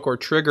provoke or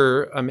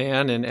trigger a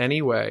man in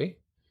any way.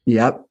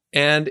 Yep.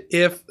 And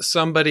if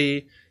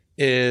somebody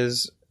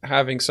is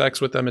having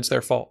sex with them, it's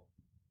their fault.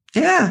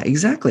 Yeah,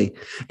 exactly.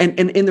 And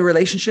in the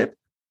relationship,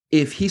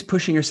 if he's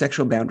pushing your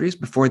sexual boundaries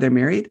before they're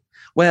married,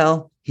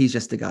 well, he's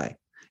just a guy.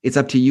 It's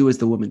up to you as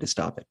the woman to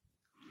stop it.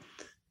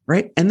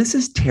 Right? And this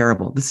is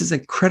terrible. This is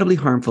incredibly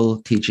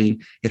harmful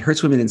teaching. It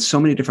hurts women in so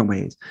many different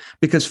ways.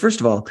 Because first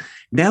of all,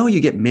 now you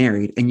get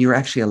married and you're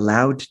actually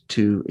allowed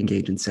to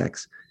engage in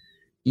sex.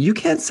 You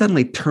can't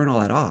suddenly turn all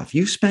that off.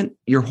 You've spent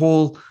your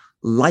whole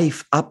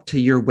life up to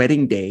your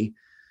wedding day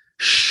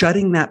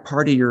shutting that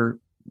part of your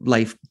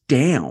life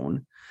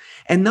down.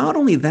 And not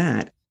only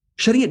that,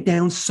 shutting it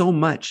down so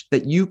much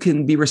that you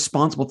can be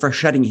responsible for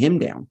shutting him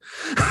down.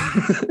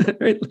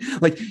 Right?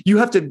 Like you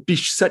have to be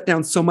shut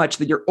down so much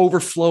that you're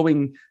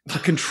overflowing to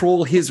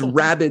control his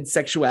rabid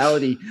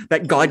sexuality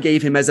that God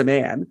gave him as a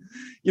man,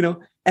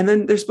 and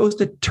then they're supposed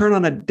to turn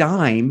on a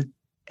dime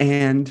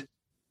and,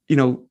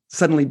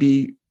 suddenly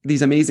be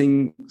these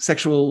amazing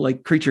sexual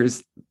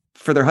creatures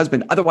for their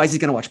husband. Otherwise he's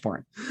going to watch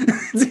porn.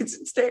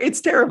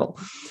 It's terrible.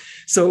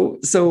 So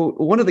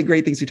one of the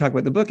great things we talk about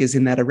in the book is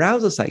in that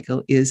arousal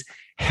cycle is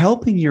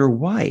helping your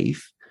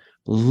wife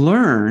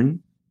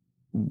learn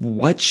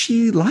what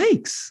she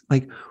likes.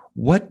 Like,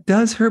 what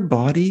does her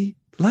body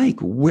like?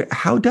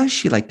 How does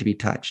she like to be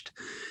touched?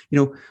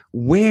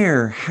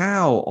 Where,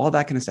 how, all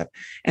that kind of stuff.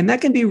 And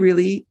that can be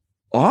really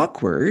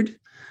awkward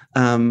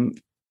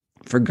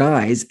for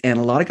guys. And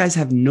a lot of guys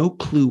have no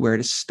clue where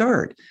to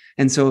start.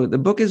 And so the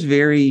book is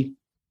very,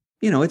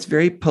 it's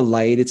very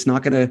polite. It's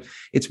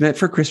meant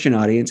for a Christian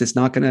audience. It's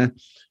not going to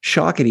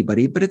shock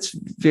anybody, but it's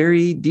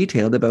very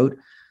detailed about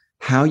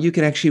how you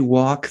can actually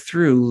walk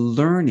through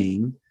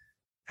learning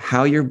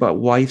how your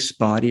wife's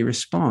body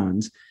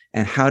responds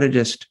and how to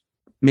just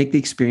make the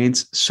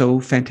experience so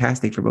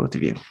fantastic for both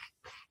of you.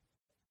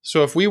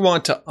 So if we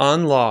want to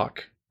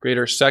unlock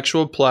greater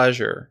sexual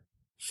pleasure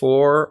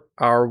for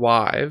our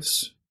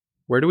wives,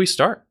 where do we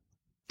start?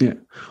 Yeah.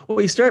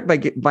 Well, you start by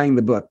buying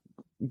the book,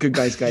 Good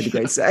Guy's Guide to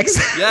Great Sex.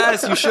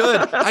 Yes, you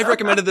should. I've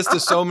recommended this to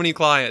so many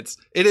clients.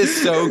 It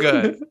is so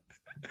good.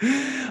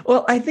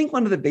 Well, I think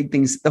one of the big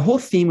things, the whole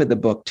theme of the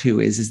book too,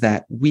 is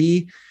that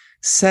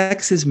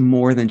sex is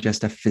more than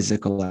just a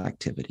physical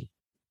activity.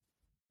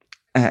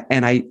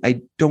 And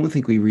I don't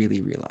think we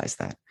really realize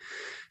that.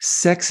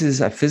 Sex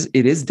is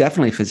it is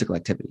definitely a physical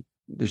activity.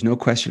 There's no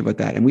question about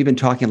that. And we've been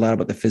talking a lot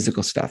about the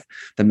physical stuff,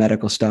 the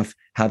medical stuff,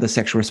 how the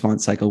sexual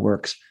response cycle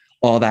works,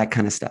 all that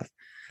kind of stuff.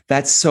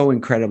 That's so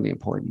incredibly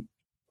important.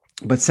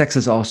 But sex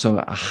is also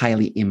a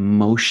highly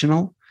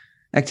emotional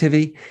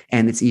activity.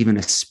 And it's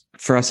even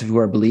for us who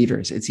are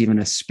believers, it's even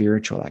a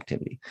spiritual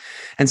activity.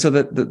 And so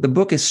the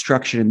book is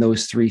structured in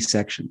those three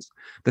sections.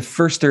 The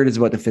first third is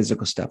about the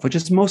physical stuff, which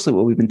is mostly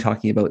what we've been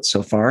talking about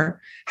so far,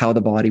 how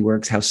the body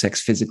works, how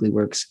sex physically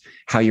works,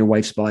 how your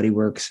wife's body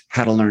works,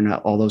 how to learn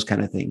all those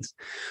kind of things.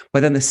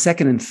 But then the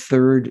second and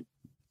third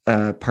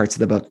parts of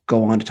the book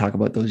go on to talk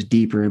about those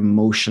deeper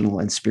emotional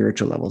and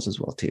spiritual levels as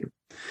well too.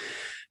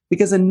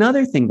 Because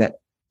another thing that,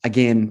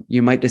 again,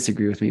 you might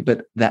disagree with me,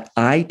 but that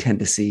I tend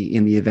to see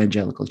in the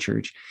evangelical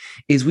church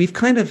is we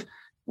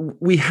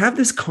have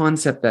this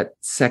concept that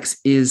sex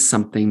is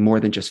something more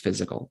than just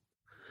physical,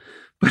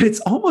 but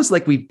it's almost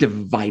like we've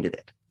divided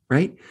it,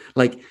 right?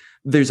 Like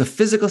there's a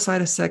physical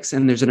side of sex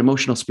and there's an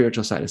emotional,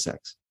 spiritual side of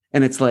sex.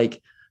 And it's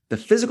like the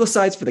physical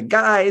side's for the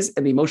guys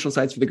and the emotional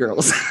side's for the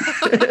girls.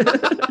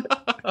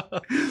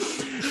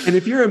 And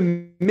if you're a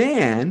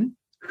man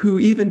who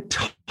even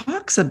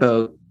talks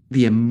about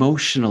the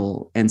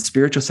emotional and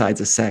spiritual sides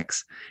of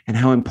sex and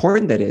how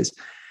important that is,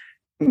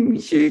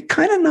 you're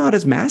kind of not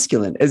as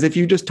masculine as if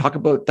you just talk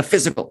about the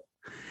physical,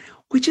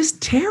 which is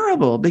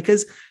terrible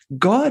because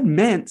God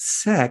meant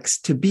sex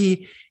to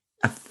be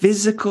a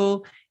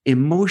physical,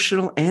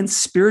 emotional, and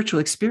spiritual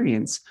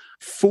experience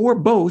for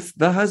both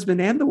the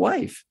husband and the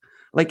wife.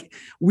 Like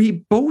we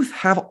both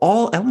have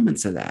all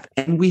elements of that,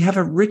 and we have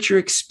a richer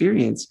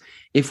experience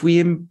if we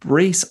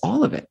embrace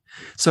all of it.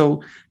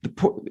 So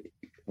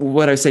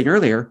what I was saying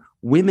earlier,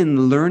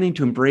 women learning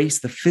to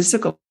embrace the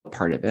physical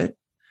part of it,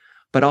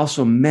 but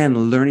also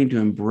men learning to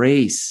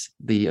embrace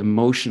the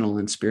emotional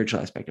and spiritual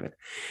aspect of it.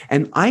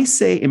 And I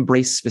say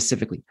embrace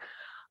specifically.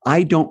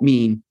 I don't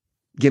mean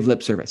give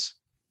lip service,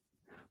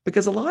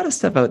 because a lot of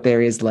stuff out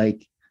there is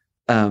like,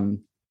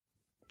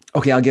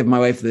 okay, I'll give my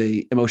wife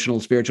the emotional,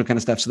 spiritual kind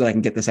of stuff so that I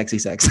can get the sexy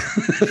sex.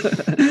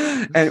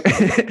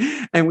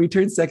 and we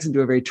turn sex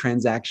into a very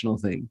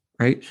transactional thing,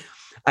 right?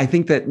 I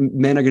think that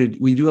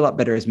we do a lot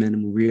better as men,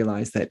 and we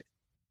realize that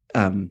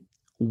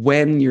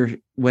when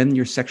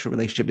your sexual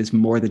relationship is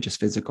more than just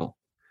physical,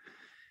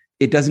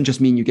 it doesn't just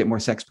mean you get more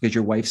sex because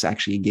your wife's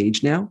actually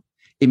engaged now.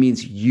 It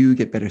means you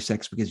get better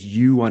sex because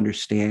you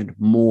understand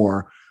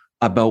more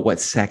about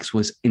what sex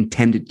was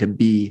intended to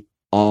be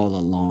all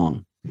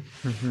along.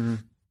 Mm-hmm.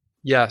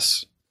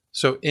 Yes.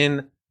 So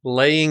in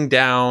laying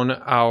down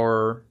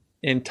our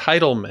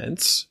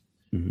entitlements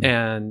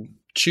and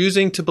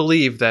choosing to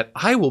believe that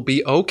I will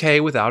be okay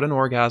without an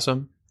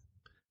orgasm,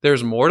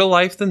 there's more to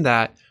life than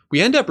that. We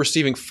end up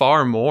receiving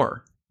far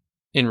more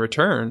in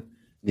return.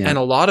 Yeah. And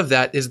a lot of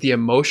that is the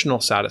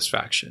emotional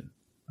satisfaction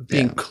of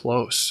being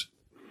close.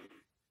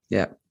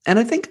 Yeah. And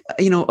I think,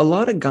 a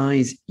lot of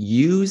guys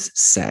use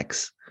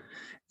sex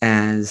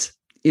as,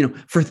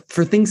 for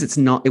things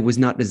it was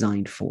not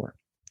designed for.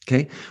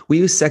 Okay. We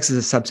use sex as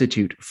a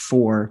substitute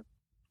for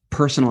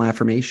personal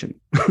affirmation,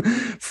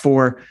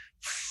 for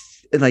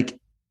like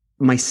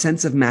my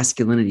sense of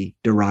masculinity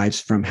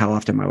derives from how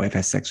often my wife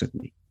has sex with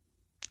me.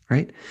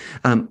 Right.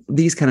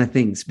 These kind of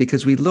things,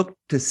 because we look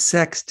to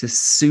sex to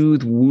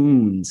soothe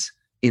wounds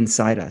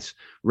inside us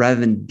rather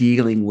than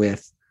dealing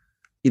with,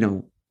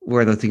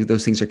 where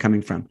those things are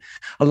coming from.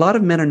 A lot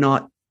of men are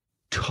not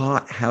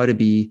taught how to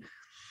be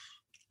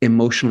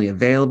emotionally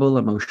available,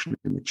 emotionally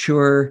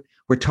mature.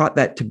 We're taught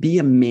that to be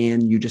a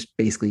man, you just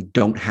basically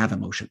don't have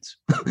emotions.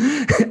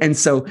 And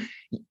so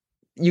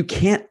you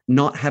can't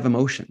not have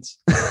emotions.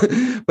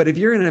 But if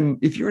you're in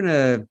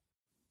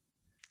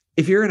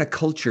a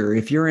culture,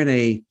 if you're in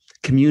a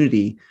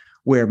community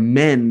where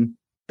men,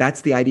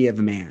 that's the idea of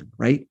a man,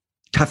 right?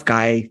 Tough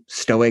guy,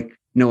 stoic,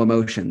 no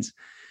emotions.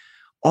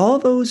 All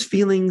those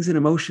feelings and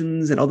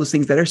emotions and all those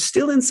things that are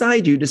still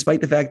inside you,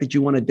 despite the fact that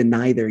you want to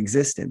deny their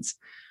existence,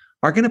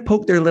 are going to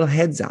poke their little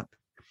heads up.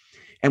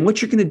 And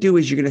what you're going to do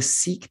is you're going to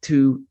seek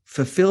to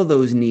fulfill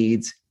those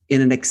needs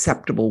in an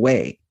acceptable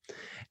way.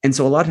 And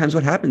so a lot of times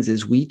what happens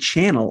is we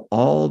channel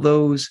all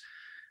those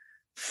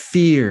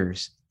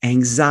fears,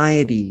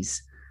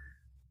 anxieties,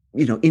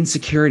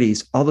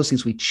 insecurities, all those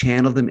things, we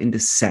channel them into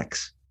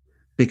sex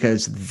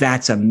because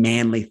that's a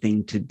manly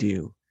thing to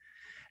do.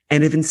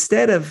 And if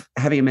instead of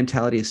having a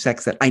mentality of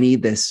sex that I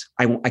need this,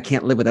 I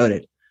can't live without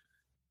it.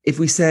 If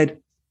we said,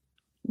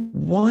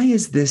 why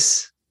is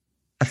this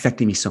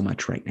affecting me so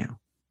much right now?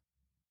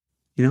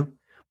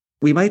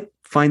 We might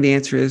find the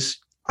answer is,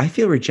 I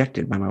feel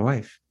rejected by my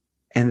wife.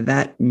 And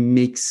that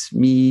makes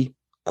me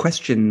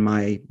question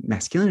my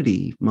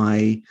masculinity,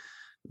 my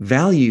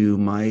value,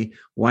 my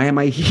why am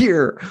I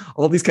here,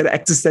 all these kind of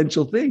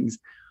existential things.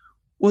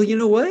 Well, you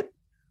know what?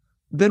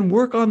 Then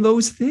work on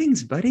those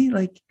things, buddy.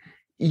 Like,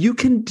 you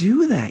can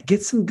do that.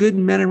 Get some good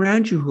men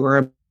around you who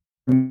are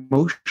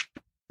emotionally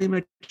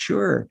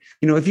mature.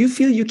 If you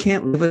feel you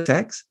can't live with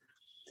sex,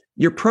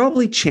 you're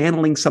probably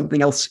channeling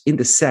something else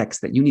into sex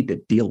that you need to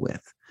deal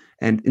with.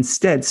 And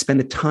instead, spend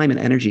the time and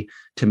energy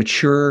to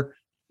mature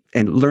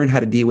and learn how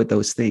to deal with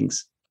those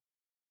things.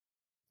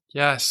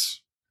 Yes.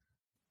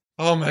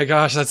 Oh my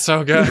gosh, that's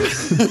so good.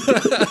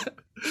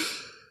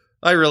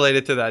 I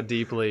related to that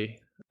deeply.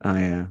 Oh,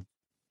 yeah.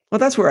 Well,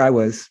 that's where I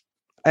was.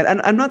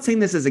 And I'm not saying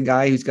this as a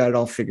guy who's got it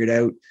all figured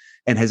out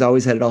and has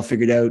always had it all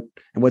figured out.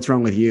 And what's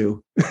wrong with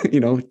you,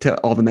 to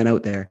all the men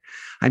out there.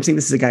 I'm saying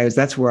this as a guy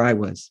that's where I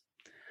was.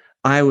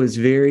 I was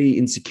very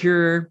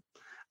insecure.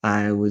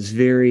 I was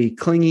very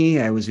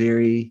clingy. I was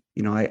very,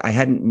 I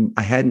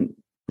hadn't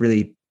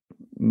really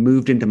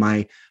moved into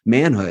my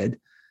manhood.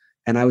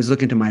 And I was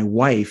looking to my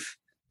wife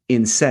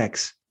in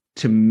sex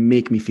to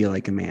make me feel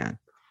like a man,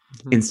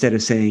 instead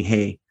of saying,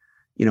 hey,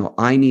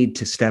 I need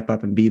to step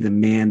up and be the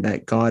man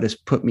that God has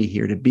put me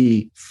here to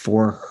be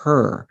for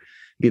her,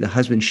 be the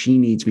husband she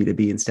needs me to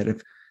be, instead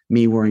of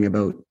me worrying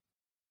about,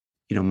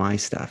 my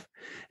stuff.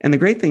 And the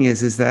great thing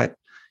is that,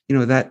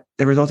 that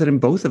resulted in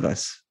both of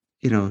us,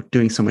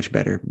 doing so much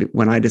better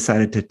when I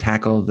decided to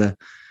tackle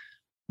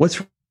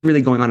what's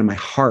really going on in my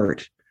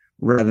heart,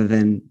 rather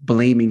than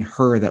blaming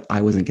her that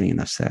I wasn't getting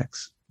enough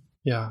sex.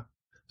 Yeah.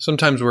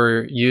 Sometimes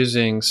we're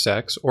using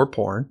sex or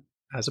porn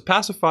as a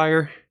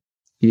pacifier.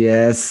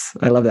 Yes,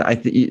 I love that. I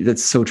think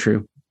that's so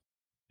true.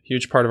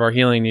 Huge part of our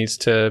healing needs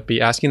to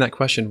be asking that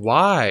question,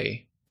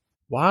 why?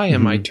 Why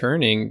am I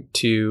turning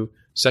to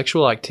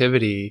sexual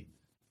activity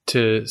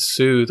to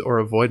soothe or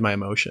avoid my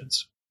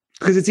emotions?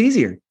 Because it's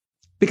easier.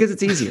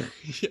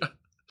 Yeah.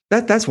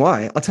 That's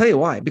why. I'll tell you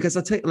why. Because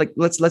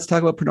let's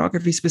talk about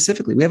pornography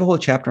specifically. We have a whole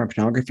chapter on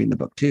pornography in the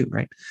book too,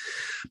 right?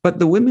 But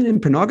the women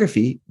in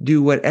pornography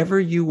do whatever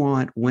you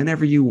want,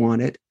 whenever you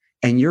want it,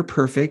 and you're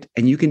perfect,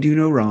 and you can do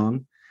no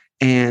wrong,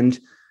 and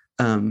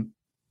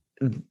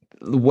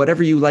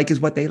whatever you like is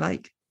what they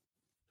like.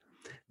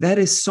 That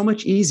is so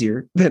much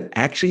easier than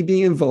actually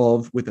being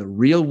involved with a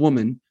real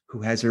woman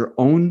who has her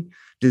own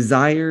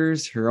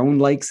desires, her own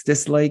likes,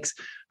 dislikes,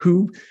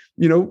 who,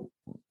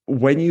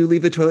 when you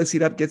leave the toilet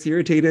seat up, gets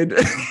irritated,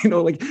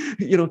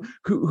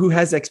 who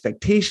has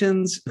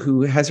expectations,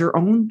 who has her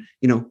own,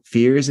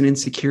 fears and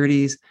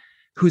insecurities,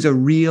 who's a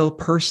real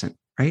person,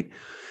 right?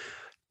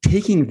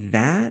 Taking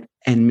that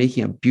and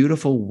making a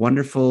beautiful,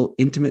 wonderful,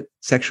 intimate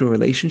sexual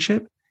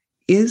relationship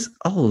is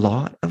a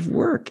lot of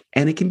work,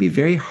 and it can be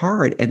very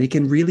hard, and it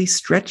can really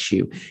stretch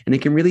you, and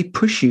it can really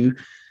push you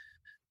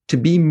to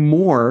be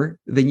more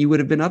than you would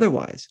have been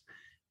otherwise.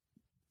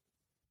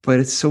 But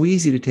it's so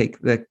easy to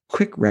take the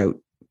quick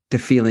route to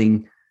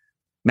feeling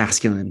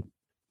masculine,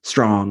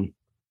 strong,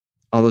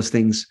 all those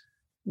things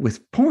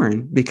with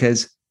porn,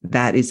 because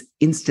that is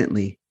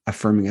instantly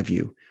affirming of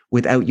you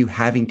without you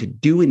having to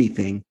do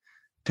anything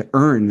to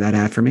earn that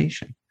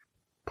affirmation.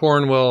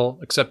 Porn will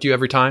accept you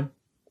every time.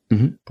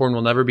 Mm-hmm. Porn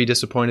will never be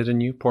disappointed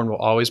in you. Porn will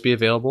always be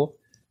available.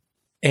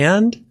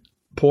 And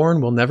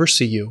porn will never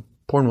see you.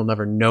 Porn will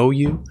never know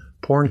you.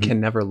 Porn can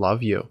never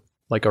love you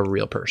like a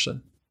real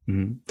person.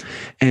 Mm-hmm.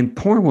 And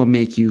porn will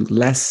make you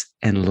less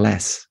and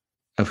less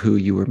of who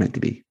you were meant to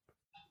be.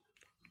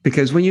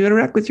 Because when you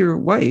interact with your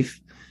wife,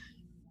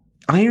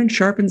 iron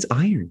sharpens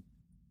iron,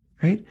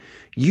 right?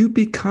 You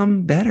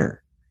become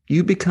better.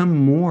 You become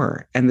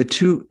more. And the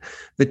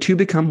two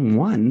become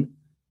one,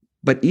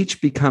 but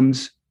each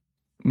becomes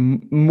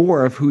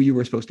more of who you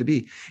were supposed to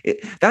be.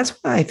 That's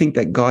why I think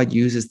that God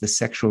uses the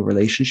sexual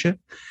relationship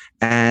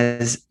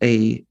as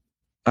a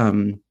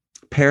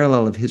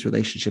parallel of his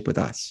relationship with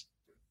us,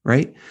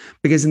 right?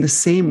 Because in the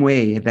same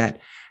way that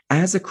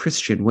as a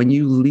Christian, when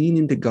you lean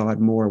into God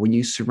more, when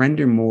you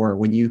surrender more,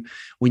 when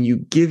you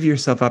give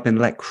yourself up and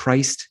let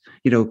Christ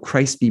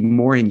be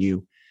more in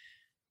you,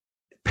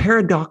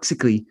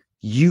 paradoxically,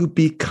 you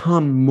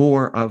become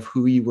more of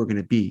who you were going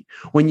to be.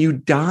 When you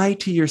die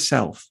to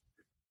yourself,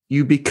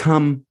 you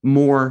become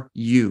more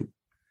you.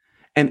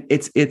 And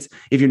it's if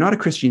you're not a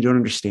Christian, you don't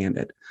understand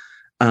it.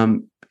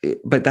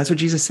 But that's what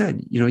Jesus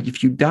said.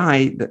 If you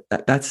die,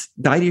 that's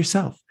die to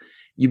yourself.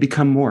 You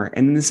become more.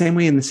 And in the same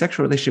way, in the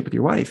sexual relationship with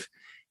your wife,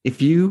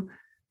 if you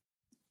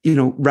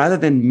rather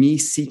than me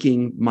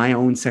seeking my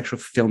own sexual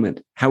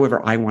fulfillment,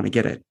 however I want to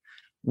get it,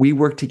 we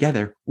work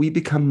together. We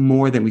become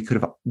more than we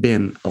could have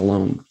been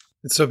alone.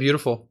 It's so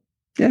beautiful.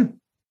 Yeah.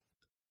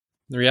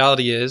 The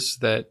reality is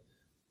that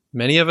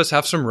many of us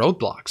have some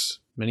roadblocks.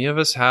 Many of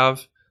us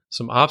have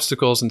some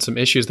obstacles and some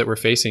issues that we're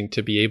facing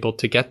to be able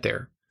to get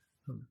there.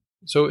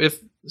 So if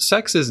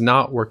sex is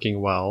not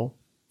working well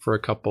for a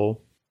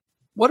couple,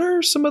 what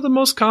are some of the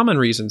most common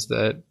reasons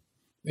that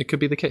it could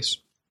be the case?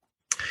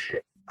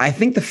 I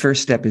think the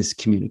first step is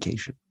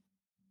communication,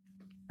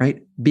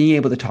 right? Being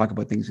able to talk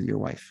about things with your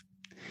wife.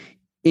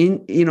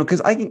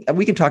 Because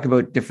we can talk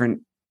about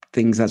different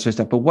things, that sort of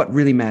stuff, but what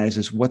really matters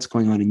is what's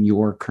going on in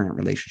your current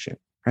relationship.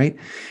 right?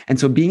 And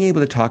so being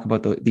able to talk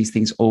about these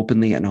things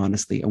openly and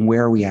honestly, and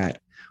where are we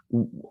at?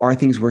 Are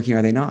things working?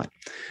 Are they not?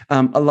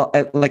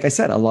 Like I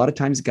said, a lot of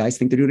times guys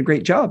think they're doing a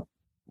great job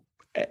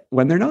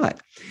when they're not.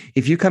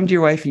 If you come to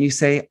your wife and you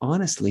say,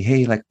 honestly,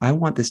 hey, like, I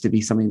want this to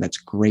be something that's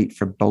great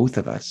for both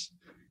of us.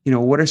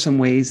 What are some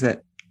ways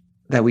that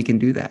we can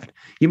do that?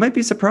 You might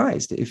be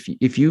surprised if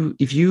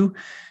you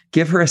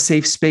give her a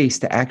safe space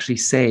to actually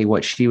say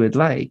what she would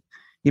like.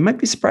 You might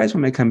be surprised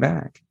when they come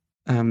back.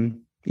 I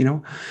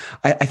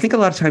think a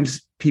lot of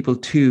times people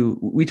too,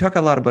 we talk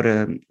a lot about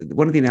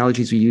one of the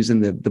analogies we use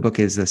in the book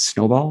is a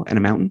snowball and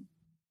a mountain.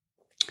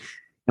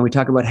 And we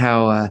talk about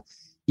how,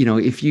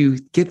 if you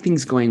get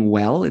things going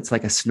well, it's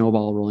like a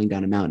snowball rolling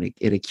down a mountain.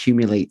 It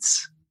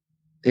accumulates,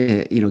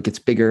 it gets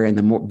bigger, and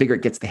the more bigger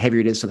it gets, the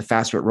heavier it is. So the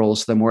faster it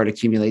rolls, so the more it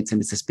accumulates.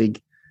 And it's this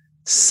big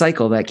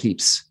cycle that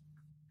keeps,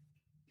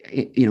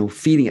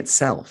 feeding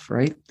itself,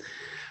 right?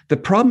 The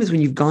problem is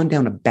when you've gone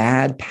down a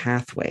bad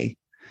pathway,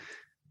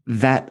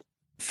 that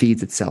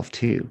feeds itself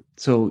too.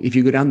 So if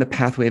you go down the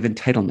pathway of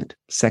entitlement,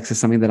 sex is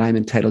something that I'm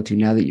entitled to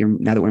now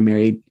that we're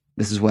married,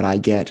 this is what I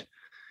get.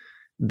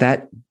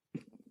 That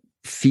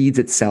feeds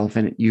itself,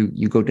 and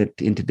you go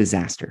into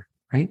disaster,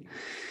 right?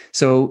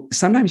 So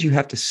sometimes you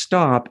have to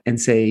stop and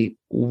say,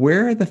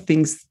 where are the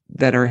things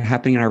that are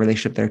happening in our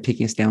relationship that are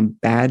taking us down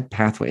bad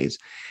pathways?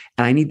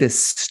 And I need to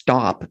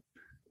stop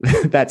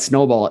that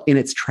snowball in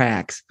its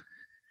tracks.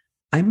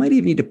 I might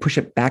even need to push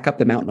it back up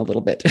the mountain a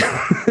little bit.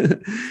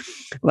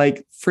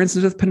 Like, for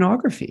instance, with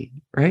pornography,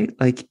 right?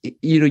 Like,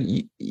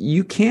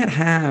 you can't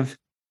have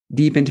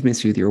deep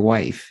intimacy with your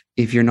wife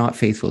if you're not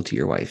faithful to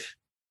your wife,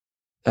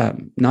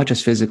 not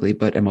just physically,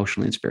 but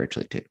emotionally and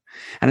spiritually too.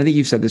 And I think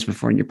you've said this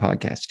before in your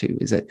podcast too,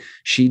 is that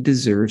she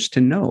deserves to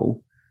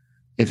know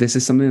if this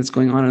is something that's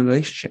going on in a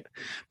relationship.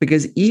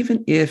 Because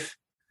even if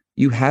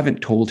you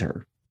haven't told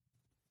her,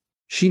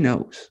 she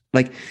knows.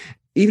 Like,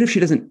 even if she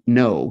doesn't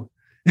know,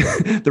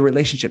 the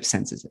relationship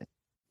senses it.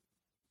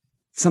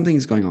 Something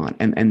is going on,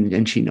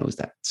 and she knows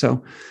that.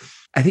 So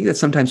I think that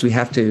sometimes we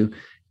have to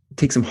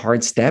take some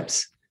hard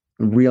steps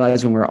and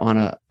realize when we're on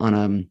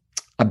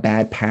a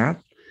bad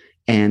path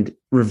and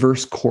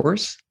reverse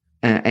course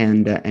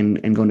and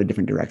go in a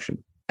different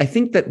direction. I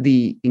think that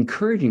the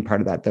encouraging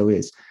part of that, though,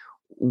 is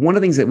one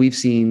of the things that we've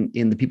seen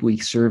in the people we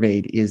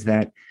surveyed is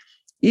that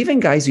even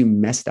guys who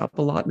messed up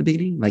a lot in the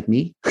beginning, like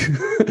me,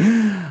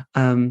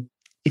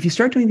 if you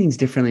start doing things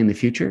differently in the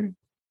future,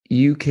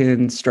 you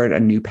can start a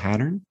new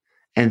pattern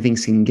and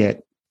things can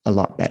get a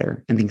lot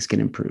better and things can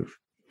improve.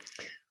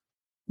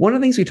 One of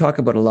the things we talk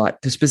about a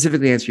lot, to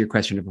specifically answer your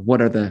question of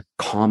what are the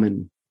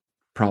common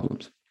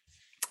problems,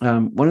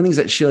 one of the things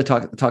that Sheila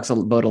talks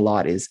about a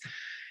lot is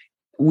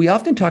we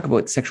often talk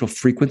about sexual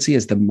frequency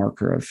as the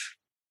marker of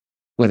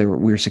whether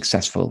we're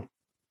successful,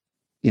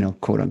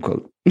 quote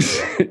unquote,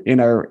 in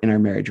our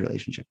marriage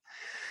relationship.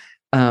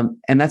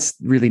 And that's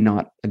really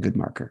not a good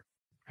marker,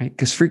 right?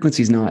 Because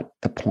frequency is not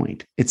the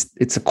point.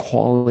 It's a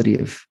quality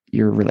of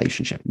your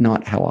relationship,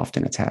 not how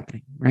often it's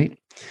happening, right?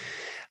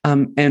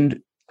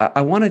 And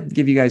I want to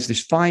give you guys,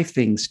 there's 5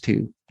 things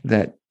too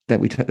that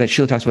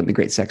Sheila talks about in the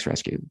Great Sex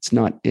Rescue. It's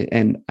not,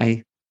 and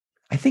I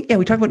think,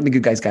 we talk about it in the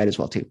Good Guy's Guide as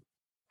well too.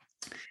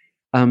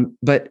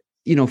 But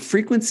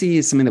frequency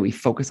is something that we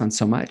focus on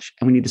so much,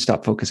 and we need to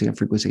stop focusing on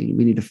frequency.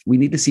 We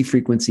need to see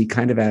frequency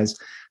kind of as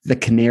the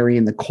canary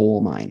in the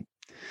coal mine.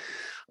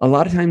 A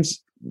lot of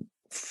times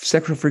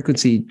sexual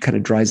frequency kind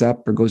of dries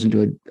up or goes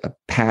into a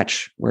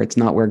patch where it's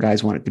not where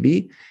guys want it to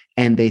be.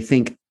 And they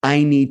think,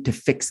 I need to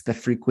fix the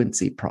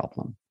frequency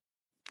problem.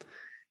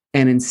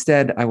 And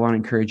instead, I want to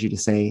encourage you to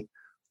say,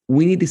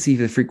 we need to see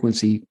the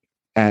frequency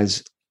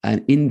as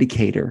an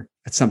indicator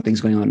that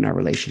something's going on in our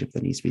relationship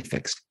that needs to be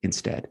fixed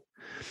instead.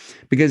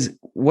 Because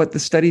what the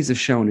studies have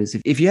shown is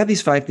if you have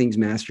these 5 things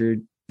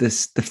mastered, the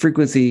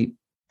frequency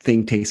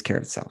thing takes care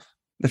of itself.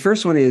 The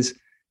first one is,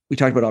 we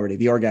talked about already,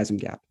 the orgasm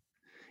gap.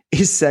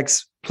 Is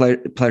sex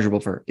pleasurable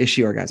for her? Is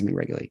she orgasming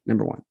regularly?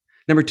 Number 1.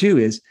 Number 2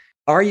 is,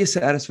 are you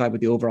satisfied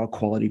with the overall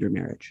quality of your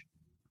marriage?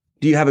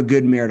 Do you have a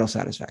good marital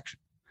satisfaction?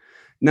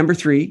 Number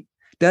 3,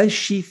 does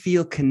she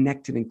feel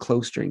connected and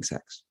close during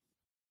sex?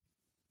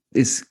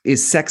 Is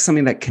sex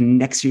something that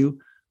connects you?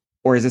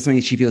 Or is it something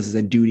that she feels is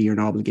a duty or an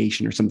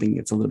obligation or something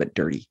that's a little bit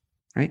dirty,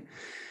 right?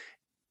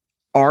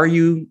 Are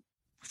you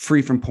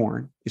free from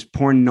porn? Is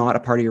porn not a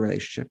part of your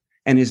relationship?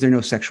 And is there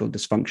no sexual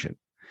dysfunction?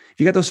 If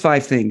you got those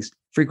 5 things,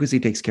 frequency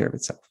takes care of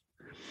itself.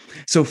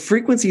 So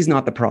frequency is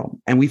not the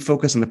problem, and we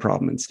focus on the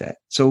problem instead.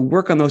 So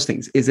work on those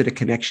things. Is it a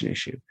connection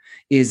issue?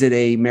 Is it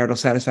a marital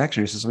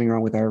satisfaction? Is there something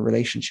wrong with our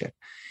relationship?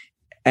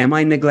 Am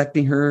I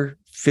neglecting her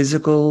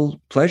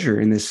physical pleasure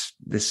in this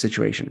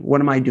situation?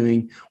 What am I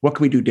doing? What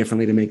can we do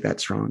differently to make that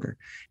stronger?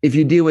 If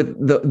you deal with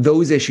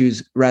those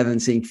issues rather than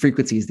seeing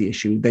frequency as the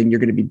issue, then you're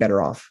going to be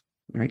better off,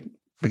 right?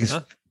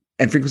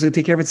 And frequency will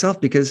take care of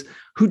itself, because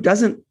who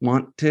doesn't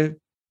want to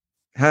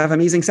have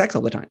amazing sex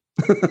all the time?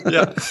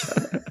 Yeah.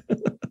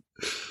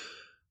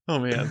 Oh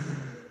man.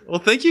 Well,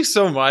 thank you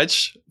so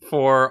much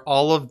for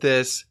all of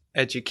this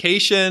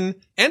education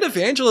and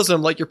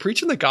evangelism. Like, you're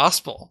preaching the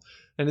gospel,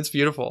 and it's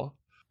beautiful.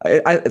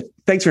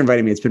 Thanks for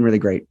inviting me. It's been really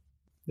great.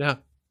 Yeah,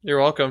 you're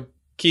welcome.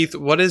 Keith,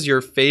 what is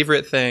your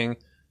favorite thing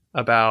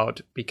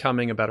about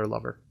becoming a better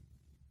lover?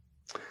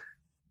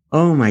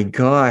 Oh my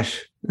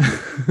gosh.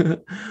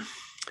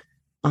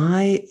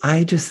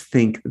 I just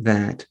think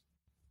that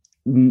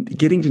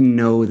getting to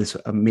know this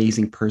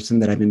amazing person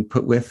that I've been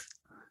put with,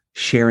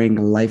 sharing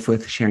life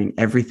with, sharing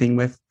everything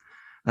with,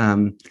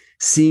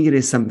 seeing it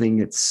as something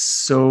that's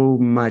so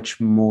much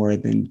more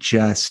than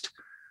just,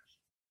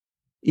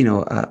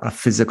 a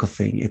physical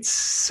thing. It's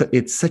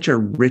such a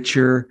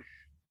richer,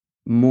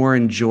 more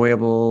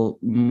enjoyable,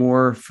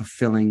 more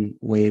fulfilling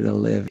way to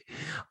live.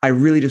 I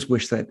really just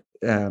wish that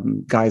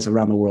guys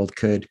around the world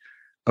could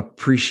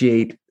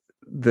appreciate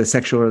the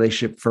sexual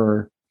relationship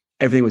for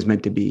everything it was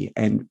meant to be,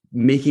 and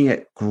making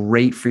it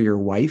great for your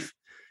wife.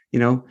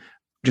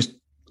 Just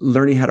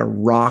learning how to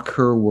rock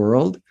her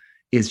world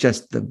is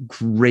just the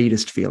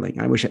greatest feeling.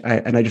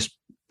 I just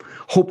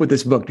hope with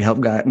this book to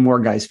help more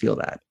guys feel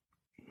that.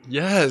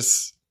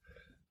 Yes.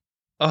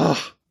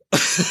 Oh.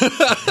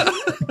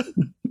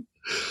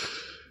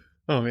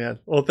 Oh man.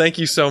 Well, thank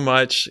you so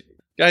much.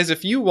 Guys,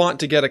 if you want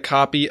to get a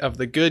copy of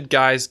The Good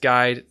Guy's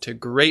Guide to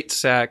Great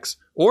Sex,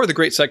 or The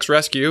Great Sex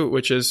Rescue,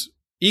 which is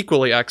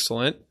equally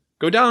excellent,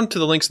 go down to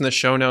the links in the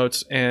show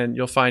notes and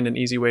you'll find an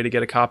easy way to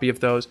get a copy of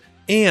those.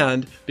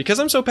 And because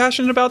I'm so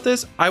passionate about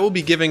this, I will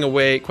be giving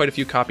away quite a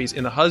few copies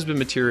in the Husband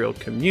Material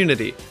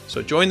community.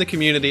 So join the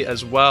community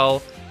as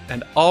well.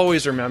 And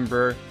always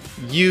remember,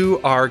 you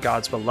are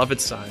God's beloved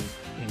son.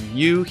 In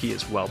you, he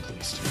is well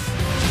pleased.